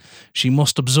reality. She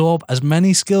must absorb as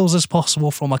many skills as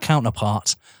possible from her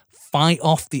counterparts, fight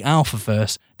off the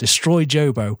Alphaverse, destroy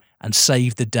Jobo, and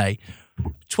save the day.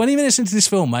 20 minutes into this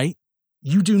film, mate,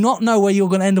 you do not know where you're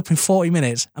going to end up in 40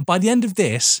 minutes. And by the end of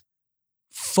this,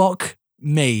 fuck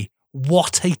me,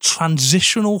 what a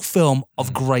transitional film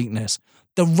of greatness.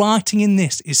 The writing in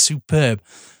this is superb.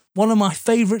 One of my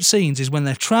favourite scenes is when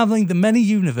they're travelling the many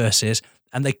universes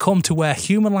and they come to where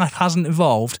human life hasn't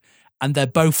evolved and they're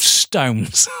both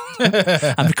stones.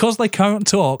 And because they can't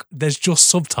talk, there's just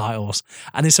subtitles.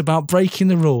 And it's about breaking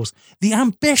the rules. The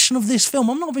ambition of this film,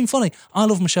 I'm not being funny. I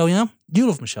love Michelle Yeoh. You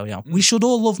love Michelle Yeoh. We should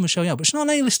all love Michelle Yeoh. But she's not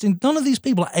an A-listing. None of these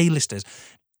people are A-listers.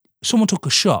 Someone took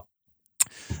a shot.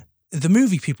 The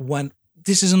movie people went,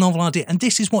 this is a novel idea. And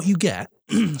this is what you get.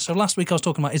 So last week I was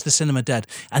talking about, is the cinema dead?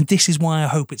 And this is why I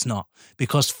hope it's not.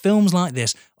 Because films like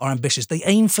this are ambitious. They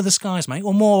aim for the skies, mate.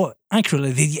 Or more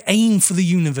accurately, they aim for the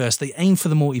universe. They aim for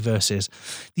the multiverses.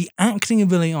 The acting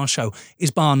ability on show is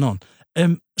bar none.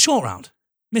 Short Round,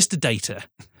 Mr. Data.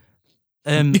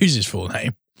 Use his full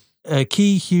name.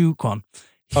 Ki Hugh Kwan.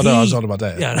 Oh, no, I was on about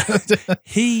Data.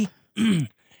 Yeah,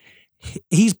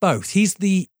 he's both.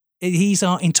 He's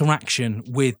our interaction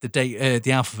with the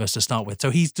Alphaverse to start with.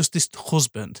 So he's just this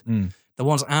husband that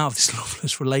wants out of this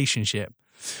loveless relationship.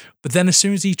 But then as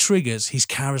soon as he triggers, he's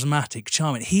charismatic,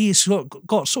 charming. He's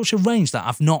got such a range that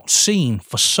I've not seen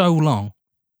for so long.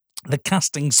 The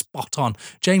casting's spot on.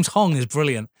 James Hong is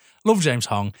brilliant. Love James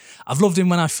Hong. I've loved him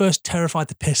when I first terrified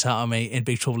the piss out of me in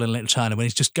Big Trouble in Little China, when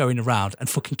he's just going around, and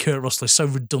fucking Kurt Russell is so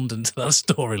redundant to that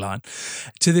storyline.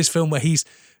 To this film where he's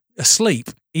asleep,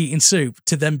 eating soup,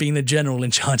 to them being the general in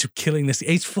charge of killing this.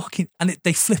 It's fucking, and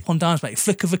they flip on dimes, mate.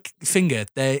 Flick of a finger,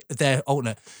 their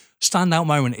alternate. Standout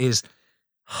moment is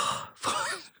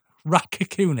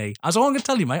Raccacoonie. As I'm going to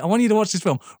tell you, mate, I want you to watch this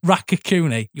film.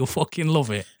 Raccacoonie. You'll fucking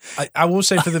love it. I will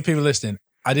say, for the people listening,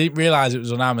 I didn't realise it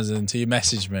was on Amazon until you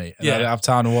messaged me, and I didn't have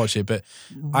time to watch it. But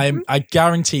I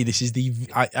guarantee this is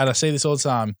and I say this all the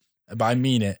time, but I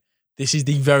mean it. This is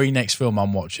the very next film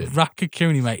I'm watching.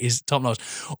 Raccacoonie, mate, is top notch.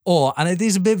 And it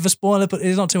is a bit of a spoiler, but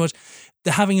it's not too much.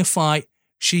 They're having a fight.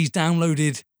 She's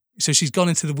downloaded, so she's gone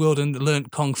into the world and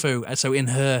learnt Kung Fu. And so in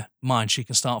her mind, she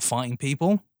can start fighting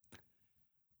people.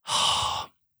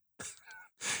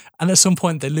 And at some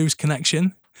point, they lose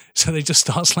connection. So they just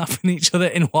start slapping each other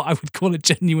in what I would call a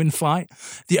genuine fight.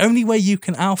 The only way you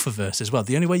can alphaverse as well,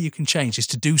 the only way you can change is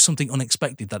to do something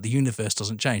unexpected that the universe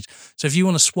doesn't change. So if you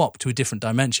want to swap to a different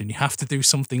dimension, you have to do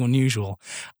something unusual.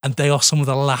 And they are some of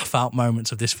the laugh out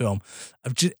moments of this film.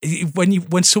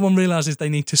 When someone realizes they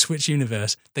need to switch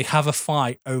universe, they have a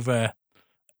fight over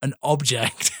an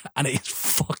object, and it is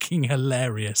fucking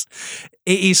hilarious.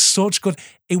 It is such good.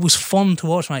 It was fun to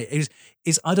watch, mate.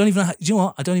 I don't even know. Do you know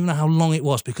what? I don't even know how long it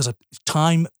was because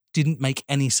time didn't make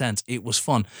any sense. It was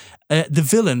fun. The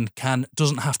villain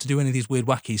doesn't have to do any of these weird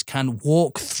wackies. Can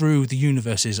walk through the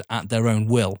universes at their own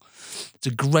will. It's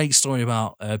a great story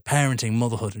about parenting,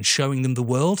 motherhood, and showing them the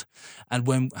world,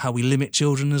 and how we limit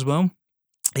children as well.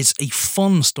 It's a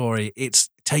fun story. It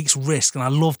takes risks, and I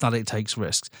love that it takes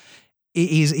risks. It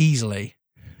is easily,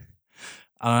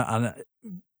 and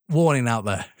warning out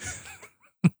there,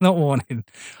 not warning,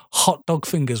 Hot Dog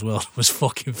Fingers World was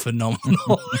fucking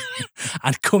phenomenal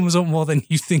and comes up more than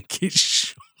you think it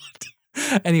should.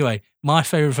 Anyway, my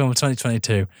favourite film of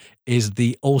 2022 is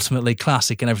the ultimately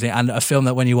classic and everything, and a film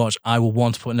that when you watch, I will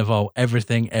want to put in a vote,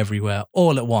 Everything, Everywhere,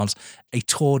 all at once, a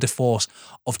tour de force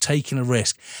of taking a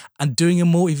risk and doing a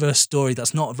multiverse story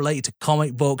that's not related to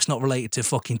comic books, not related to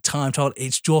fucking time travel.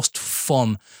 It's just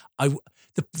fun.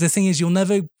 The thing is, you'll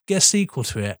never get a sequel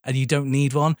to it, and you don't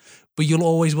need one, but you'll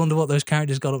always wonder what those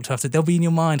characters got up to after. They'll be in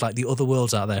your mind like the other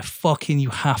worlds out there. Fucking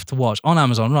you have to watch on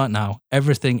Amazon right now,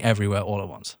 Everything, Everywhere, all at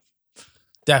once.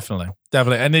 Definitely.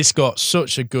 And it's got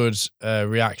such a good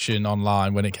reaction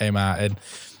online when it came out, and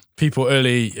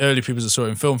early people that saw it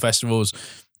in film festivals.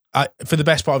 For the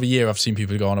best part of a year, I've seen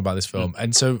people go on about this film,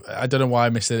 and so I don't know why I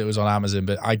missed it. It was on Amazon,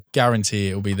 but I guarantee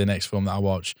it will be the next film that I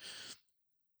watch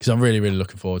because I'm really, really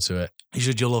looking forward to it.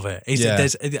 You'll love it.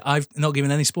 I've not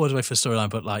given any spoilers away for the storyline,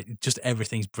 but like just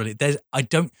everything's brilliant.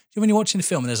 When you're watching the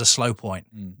film and there's a slow point,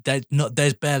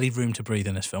 there's barely room to breathe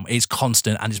in this film. It's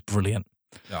constant and it's brilliant.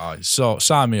 Oh, so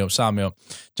sign me up.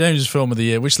 James's film of the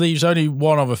year, which leaves only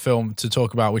one other film to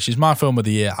talk about, which is my film of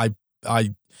the year.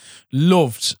 I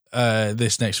loved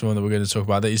this next film that we're going to talk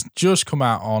about. That is just come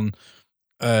out on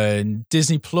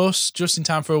Disney Plus, just in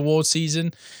time for award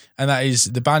season, and that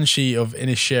is The Banshee of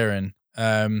Inisherin.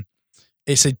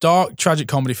 It's a dark, tragic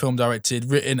comedy film directed,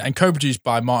 written, and co-produced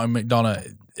by Martin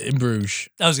McDonagh in Bruges.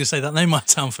 I was going to say that name might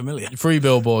sound familiar. 3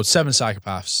 Billboards, 7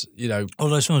 Psychopaths. All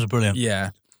those films are brilliant. Yeah.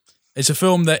 It's a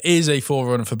film that is a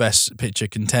forerunner for Best Picture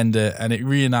contender, and it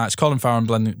reunites Colin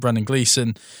Farrell and Brendan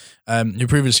Gleeson, who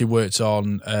previously worked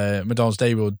on Madonna's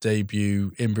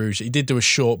debut in Bruges. He did do a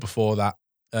short before that,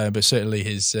 but certainly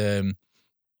his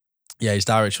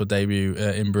directorial debut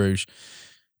in Bruges.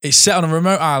 It's set on a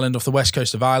remote island off the west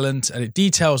coast of Ireland, and it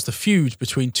details the feud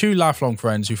between two lifelong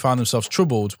friends who find themselves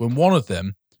troubled when one of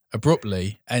them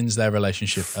abruptly ends their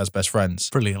relationship as best friends.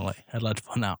 Brilliantly, I'd like to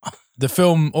point out. The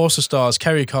film also stars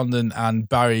Kerry Condon and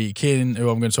Barry Keoghan,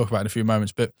 who I'm going to talk about in a few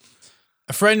moments. But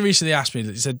a friend recently asked me,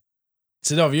 he said,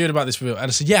 "Oh, have you heard about this film?" And I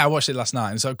said, "Yeah, I watched it last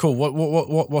night." And so, cool.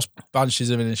 What's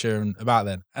Banshees of Inisherin about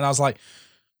then? And I was like,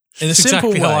 in a simple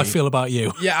exactly way, how I feel about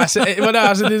you. Yeah, I said, in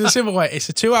a simple way, it's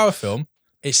a 2-hour film.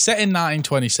 It's set in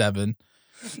 1927.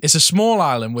 It's a small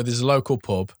island where there's a local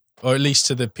pub, or at least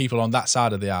to the people on that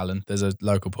side of the island, there's a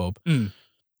local pub. Mm.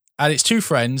 And it's two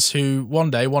friends who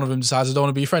one day, one of them decides, I don't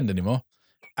want to be a friend anymore.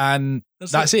 And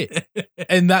that's it.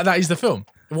 And that is the film.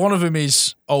 One of them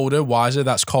is older, wiser.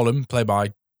 That's Colin, played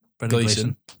by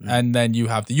Gleeson. And then you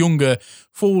have the younger,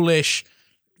 foolish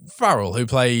Farrell, who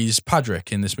plays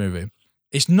Patrick in this movie.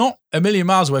 It's not a million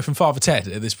miles away from Father Ted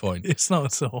at this point. It's not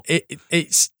at all.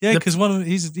 It's because one of them,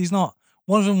 he's not.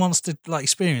 One of them wants to like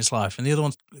experience life, and the other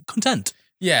one's content.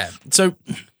 Yeah. So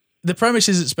the premise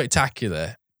isn't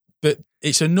spectacular, but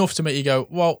it's enough to make you go,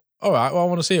 well, all right, well, I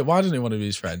want to see it. Why doesn't he want to be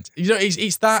his friend?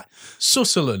 It's that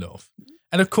subtle enough.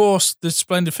 And of course, the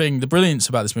splendid thing, the brilliance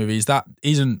about this movie is that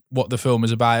isn't what the film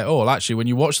is about at all. Actually, when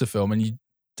you watch the film and you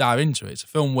dive into it, it's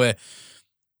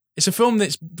a film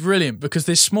that's brilliant because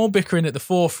there's small bickering at the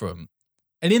forefront.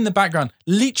 And in the background,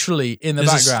 literally in the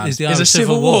background, is a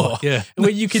civil war. Yeah. Where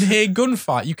you can hear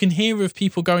gunfight. You can hear of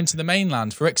people going to the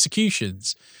mainland for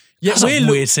executions. That's a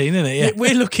weird scene, isn't it? Yeah.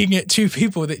 We're looking at two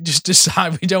people that just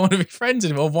decide we don't want to be friends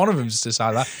anymore. One of them just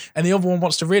decided that. And the other one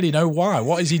wants to really know why.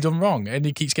 What has he done wrong? And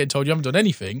he keeps getting told, you haven't done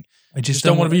anything. I just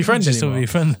don't want to be friends anymore.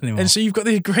 And so you've got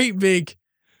this great big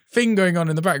thing going on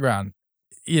in the background,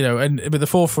 but the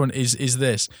forefront is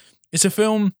this. It's a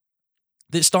film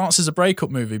that starts as a breakup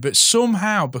movie, but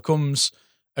somehow becomes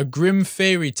a grim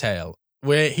fairy tale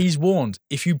where he's warned,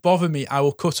 if you bother me, I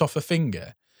will cut off a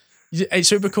finger.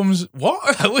 So it becomes,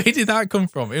 what? Where did that come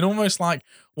from? It almost like,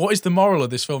 what is the moral of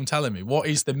this film telling me? What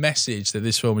is the message that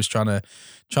this film is trying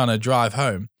to drive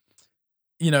home?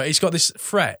 You know, it's got this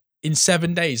threat. In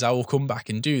 7 days, I will come back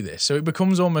and do this. So it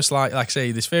becomes almost like I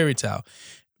say, this fairy tale.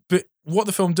 But what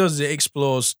the film does is it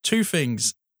explores two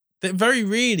things that very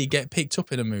rarely get picked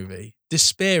up in a movie: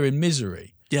 despair and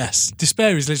misery. Yes,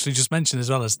 despair is literally just mentioned as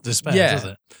well as despair,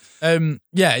 doesn't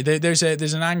it?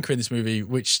 There's an anchor in this movie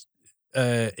which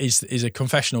is a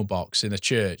confessional box in a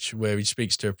church where he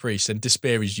speaks to a priest, and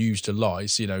despair is used a lot.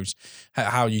 It's, you know,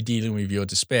 how you're dealing with your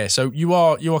despair. So you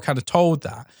are kind of told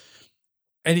that,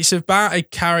 and it's about a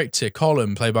character,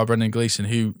 Colin, played by Brendan Gleeson,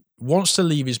 who wants to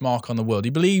leave his mark on the world.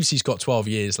 He believes he's got 12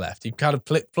 years left. He kind of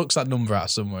plucks that number out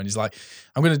somewhere, and he's like,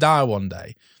 I'm going to die one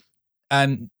day.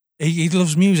 And he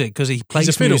loves music because he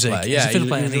plays music. Player, yeah,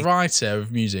 he's a writer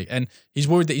of music, and he's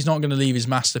worried that he's not going to leave his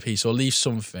masterpiece or leave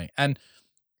something. And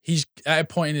he's at a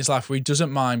point in his life where he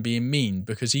doesn't mind being mean,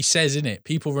 because he says in it,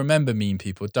 people remember mean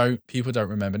people. People don't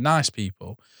remember nice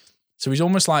people. So he's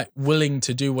almost like willing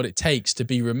to do what it takes to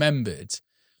be remembered.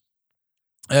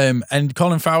 And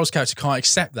Colin Farrell's character can't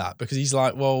accept that, because he's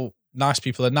like, well, nice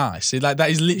people are nice. Like, that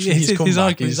is literally his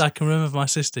comeback. I can remember my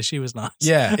sister; she was nice.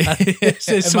 Yeah,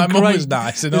 and my mum was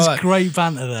nice. And there's great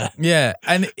banter there. Yeah,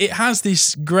 and it has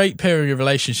this great pairing of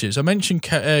relationships. I mentioned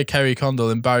Kerry Condell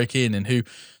and Barry Keoghan, who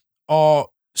are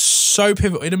so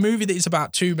pivotal in a movie that is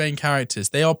about two main characters.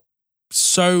 They are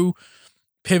so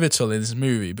pivotal in this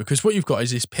movie, because what you've got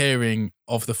is this pairing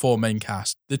of the four main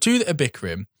cast. The two that are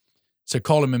bickering, so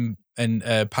Colm and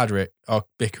Padrick are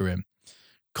bickering.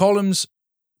 Colm's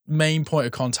main point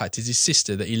of contact is his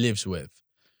sister that he lives with,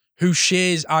 who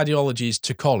shares ideologies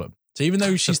to Colm. So even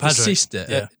though she's the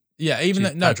sister,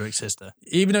 Padrick's sister.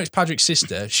 Even though it's Padrick's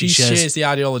sister, she shares the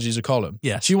ideologies of Colm.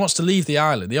 Yeah, she wants to leave the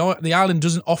island. The island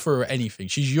doesn't offer her anything.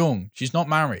 She's young. She's not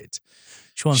married.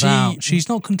 She wants out. She's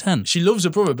not content. She loves her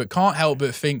brother, but can't help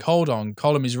but think, hold on,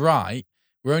 Colm is right.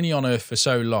 We're only on Earth for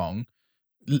so long.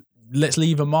 Let's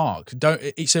leave a mark.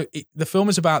 The film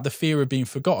is about the fear of being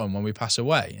forgotten when we pass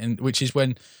away, and which is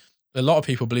when a lot of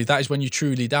people believe that is when you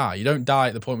truly die. You don't die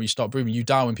at the point where you stop breathing. You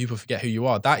die when people forget who you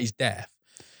are. That is death.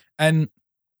 And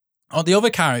the other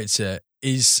character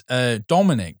is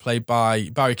Dominic, played by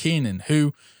Barry Keoghan,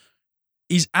 who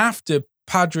is after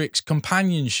Padrick's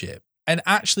companionship and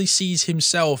actually sees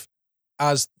himself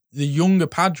as the younger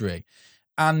Padrick.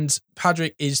 And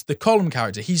Padrick is the Colm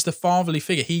character. He's the fatherly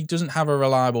figure. He doesn't have a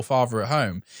reliable father at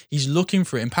home. He's looking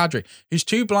for it in Padrick, who's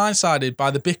too blindsided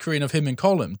by the bickering of him and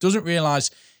Colm. Doesn't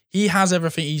realise he has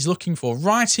everything he's looking for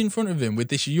right in front of him with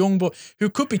this young boy who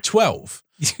could be 12.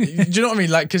 Do you know what I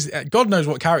mean? Like, because God knows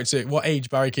what age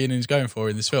Barry Keoghan is going for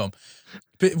in this film.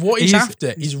 But what he's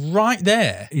after is right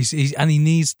there. And he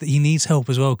needs help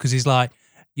as well, because he's like,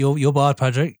 you're bad,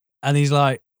 Padrick. And he's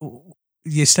like,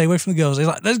 you stay away from the girls. He's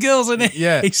like, there's girls in it.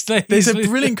 Yeah. There's a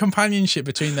brilliant companionship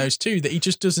between those two that he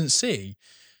just doesn't see,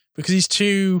 because he's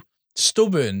too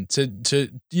stubborn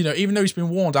to even though he's been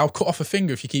warned, I'll cut off a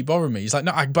finger if you keep bothering me. He's like,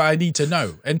 no, but I need to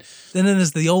know. And then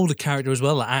there's the older character as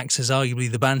well that acts as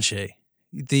arguably the Banshee,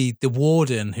 the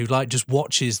warden who like just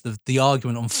watches the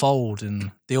argument unfold,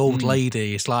 and the old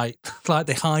lady. It's like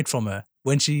they hide from her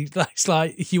when it's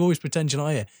like, you always pretend you're not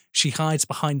here. She hides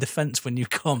behind the fence when you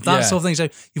come. That sort of thing. So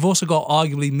you've also got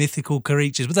arguably mythical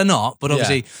creatures, but they're not. But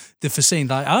obviously they're foreseen.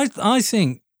 Like I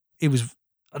think it was.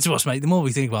 That's what's mate. The more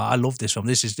we think about it, I love this film.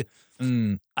 This is.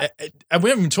 And we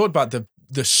haven't even talked about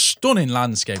the stunning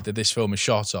landscape that this film is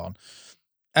shot on,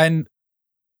 and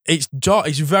it's dark.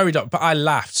 It's very dark. But I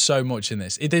laughed so much in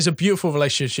this. There's a beautiful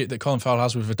relationship that Colin Farrell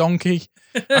has with a donkey.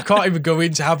 I can't even go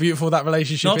into how beautiful that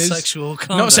relationship is. Not sexual.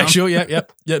 Not sexual. Yeah,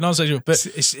 not sexual. But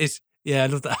it's I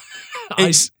love that.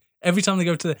 Every time they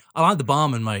go to I like the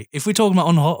barman, mate. If we're talking about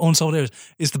unsolved areas,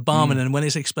 it's the barman, and when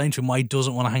it's explained to him why he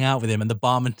doesn't want to hang out with him, and the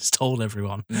barman has told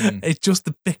everyone, it's just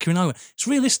the bickering argument. It's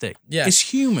realistic. Yeah, it's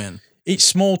human. It's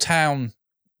small town,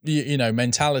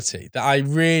 mentality that I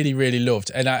really, really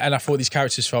loved, and I thought these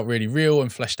characters felt really real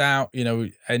and fleshed out.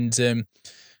 And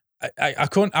I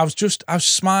couldn't. I was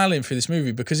smiling through this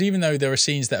movie, because even though there are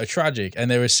scenes that are tragic and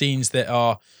there are scenes that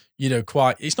are,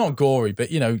 quite, it's not gory, but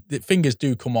the fingers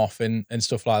do come off and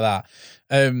stuff like that.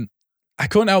 I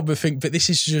couldn't help but think, but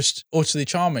this is just utterly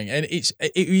charming, and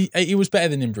it was better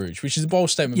than In Bruges, which is a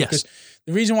bold statement. Yes. Because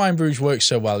the reason why In Bruges works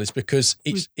so well is because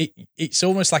it's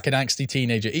almost like an angsty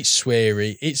teenager. It's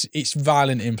sweary. It's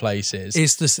violent in places.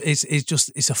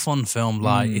 It's a fun film.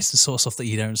 Like it's the sort of stuff that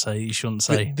you shouldn't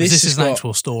say. This is an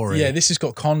actual story. Yeah, this has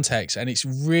got context, and it's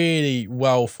really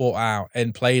well thought out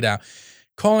and played out.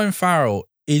 Colin Farrell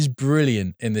is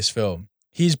brilliant in this film.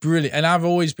 He's brilliant, and I've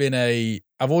always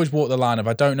walked the line of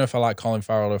I don't know if I like Colin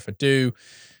Farrell or if I do.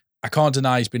 I can't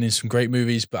deny he's been in some great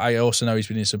movies, but I also know he's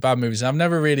been in some bad movies. And I've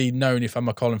never really known if I'm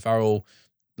a Colin Farrell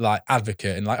like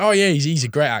advocate and like, oh yeah, he's a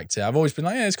great actor. I've always been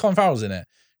like, yeah, it's Colin Farrell's in it.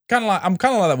 I'm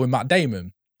kind of like that with Matt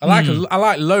Damon. I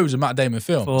like loads of Matt Damon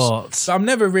films, but I'm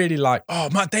never really like, oh,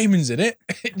 Matt Damon's in it.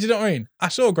 Do you know what I mean? I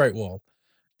saw Great Wall,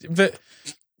 but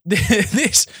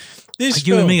this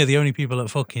you and me are the only people that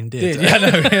fucking did. Yeah, no,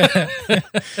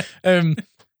 yeah.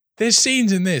 There's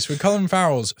scenes in this where Colin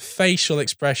Farrell's facial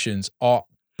expressions are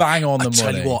bang on the money.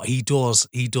 I tell you what, he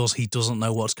doesn't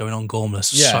know what's going on,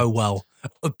 Gormless, so well.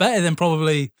 Better than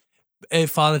probably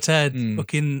Father Ted,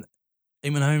 fucking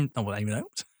Eamon Holmes. No, what Eamon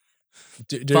Holmes?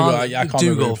 Dougal.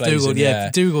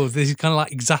 This is kind of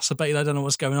like exacerbated. I don't know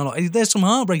what's going on. There's some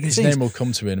heartbreaking His scenes. name will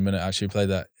come to me in a minute. Actually, play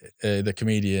that the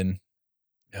comedian.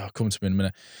 Yeah, I'll come to me in a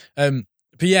minute.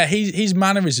 But yeah, his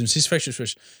mannerisms, his facial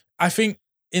expression. I think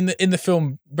in the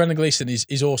film, Brendan Gleeson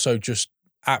is also just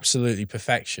absolutely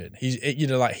perfection.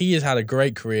 He has had a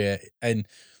great career and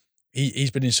he's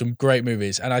been in some great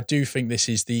movies, and I do think this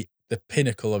is the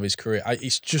pinnacle of his career.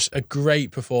 It's just a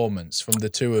great performance from the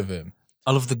two of them.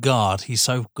 I love The Guard. He's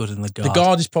so good in The Guard. The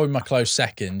Guard is probably my close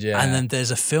second, yeah. And then there's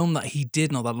a film that he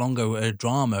did not that long ago, a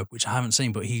drama, which I haven't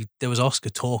seen, but there was Oscar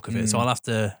talk of it, so I'll have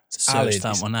to search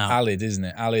that one out. Alid, isn't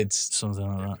it? Alid's something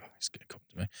like that. It's going to come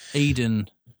to me. Eden.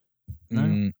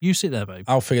 No? You sit there, babe.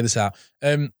 I'll figure this out.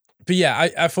 But yeah,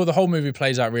 I thought the whole movie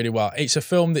plays out really well. It's a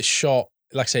film that's shot,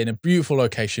 like I say, in a beautiful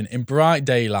location, in bright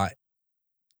daylight.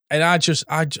 And I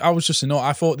was just annoyed.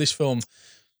 I thought this film...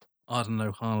 I don't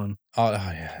know, Harlan. Oh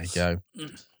yeah, there you go.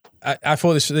 I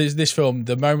thought this film,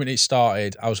 the moment it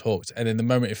started, I was hooked, and then the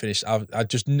moment it finished, I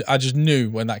just knew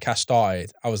when that cast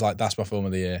started, I was like, that's my film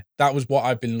of the year. That was what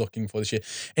I've been looking for this year.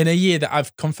 In a year that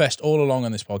I've confessed all along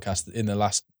on this podcast in the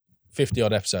last 50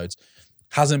 odd episodes,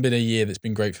 hasn't been a year that's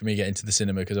been great for me getting to the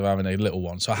cinema because of having a little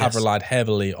one. So I have relied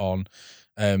heavily on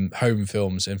home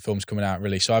films and films coming out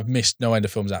really. So I've missed no end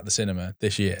of films at the cinema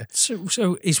this year.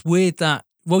 So it's weird that.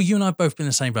 Well, you and I have both been in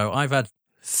the same boat. I've had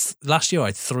last year I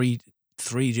had three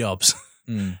jobs.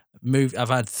 I've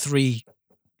had 3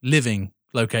 living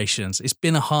locations. It's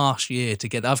been a harsh year to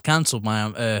get. I've cancelled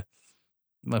my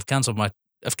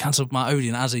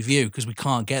Odeon as a view because we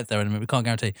can't get there anymore. We can't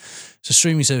guarantee. So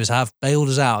streaming service have bailed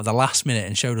us out at the last minute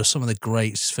and showed us some of the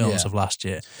great films of last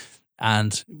year.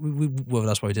 And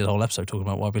that's why we did a whole episode talking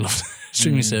about why we love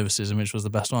streaming services and which was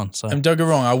the best one. So don't get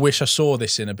wrong, I wish I saw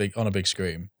this on a big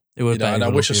screen. It would, and I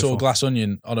wish I saw Glass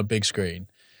Onion on a big screen.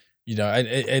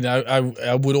 And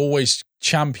I would always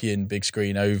champion big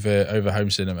screen over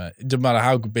home cinema. It doesn't matter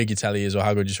how big your telly is or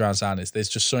how good your surround sound is. There's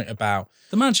just something about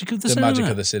the magic of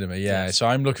the cinema. Yeah. Yes. So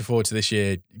I'm looking forward to this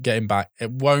year getting back.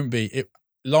 It won't be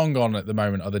long gone at the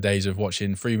moment are the days of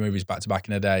watching 3 movies back to back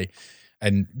in a day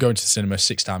and going to the cinema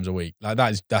 6 times a week. Like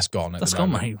that's gone. That's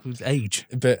gone, mate. With age.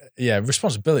 But yeah,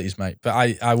 responsibilities, mate.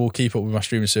 But I will keep up with my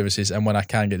streaming services and when I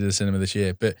can get to the cinema this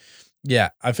year. But yeah,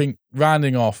 I think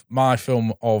rounding off my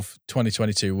film of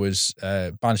 2022 was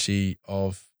Banshee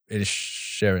of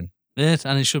Inisherin. Yeah,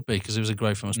 and it should be because it was a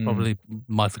great film. It's probably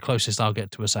the closest I'll get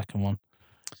to a second one.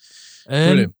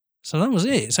 Brilliant. So that was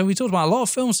it. So we talked about a lot of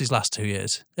films these last 2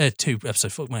 years. 2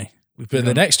 episodes. Fuck me. But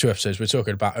the next 2 episodes, we're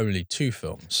talking about only 2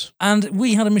 films. And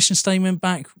we had a mission statement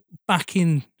back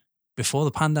in before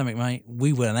the pandemic, mate.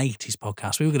 We were an 80s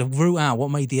podcast. We were going to root out what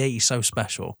made the 80s so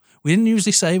special. We didn't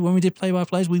usually say when we did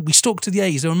play-by-plays, we stuck to the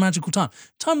 80s. They were a magical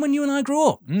time when you and I grew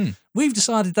up. We've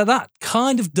decided that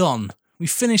kind of done. We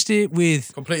finished it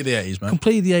with... Completely the 80s, mate.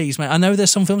 Completely the 80s, mate. I know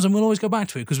there's some films and we'll always go back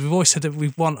to it because we've always said that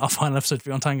we want our final episode to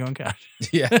be on Tango and Cash.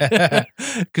 Yeah.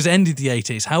 Because it ended the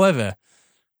 80s. However...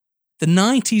 the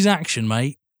 90s action,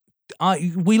 mate,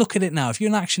 we look at it now. If you're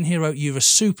an action hero, you're a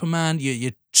Superman,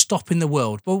 you're stopping the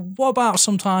world. But what about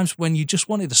sometimes when you just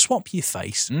wanted to swap your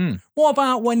face? What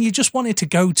about when you just wanted to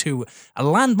go to a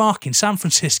landmark in San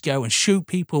Francisco and shoot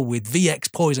people with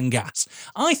VX poison gas?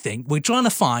 I think we're trying to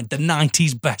find the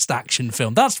 90s best action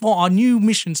film. That's what our new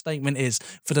mission statement is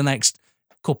for the next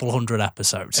couple hundred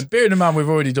episodes. And bearing in mind we've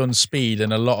already done Speed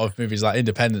and a lot of movies like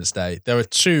Independence Day, there are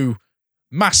 2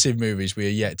 massive movies we are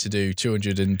yet to do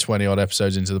 220 odd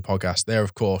episodes into the podcast. They're,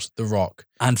 of course, The Rock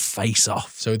and Face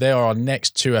Off. So they are our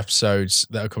next 2 episodes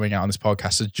that are coming out on this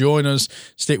podcast. So join us,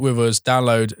 stick with us,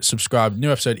 download, subscribe.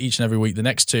 New episode each and every week. The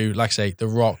next 2, like I say, The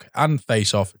Rock and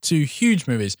Face Off. 2 huge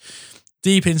movies.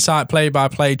 Deep insight,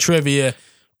 play-by-play, trivia,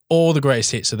 all the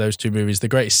greatest hits of those 2 movies, the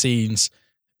greatest scenes.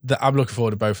 That I'm looking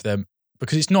forward to both of them.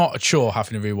 Because it's not a chore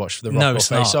having to rewatch The Rock or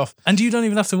Face Off. And you don't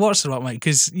even have to watch The Rock, mate,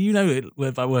 because you know it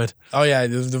word by word. Oh, yeah,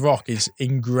 The Rock is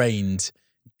ingrained.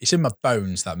 It's in my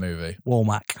bones, that movie.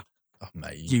 Warmack. Oh,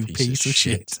 mate, you piece of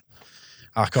shit.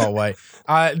 I can't wait.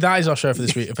 That is our show for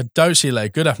this week. If I don't see you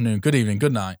later, good afternoon, good evening,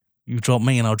 good night. You drop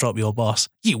me and I'll drop your boss.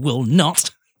 You will not.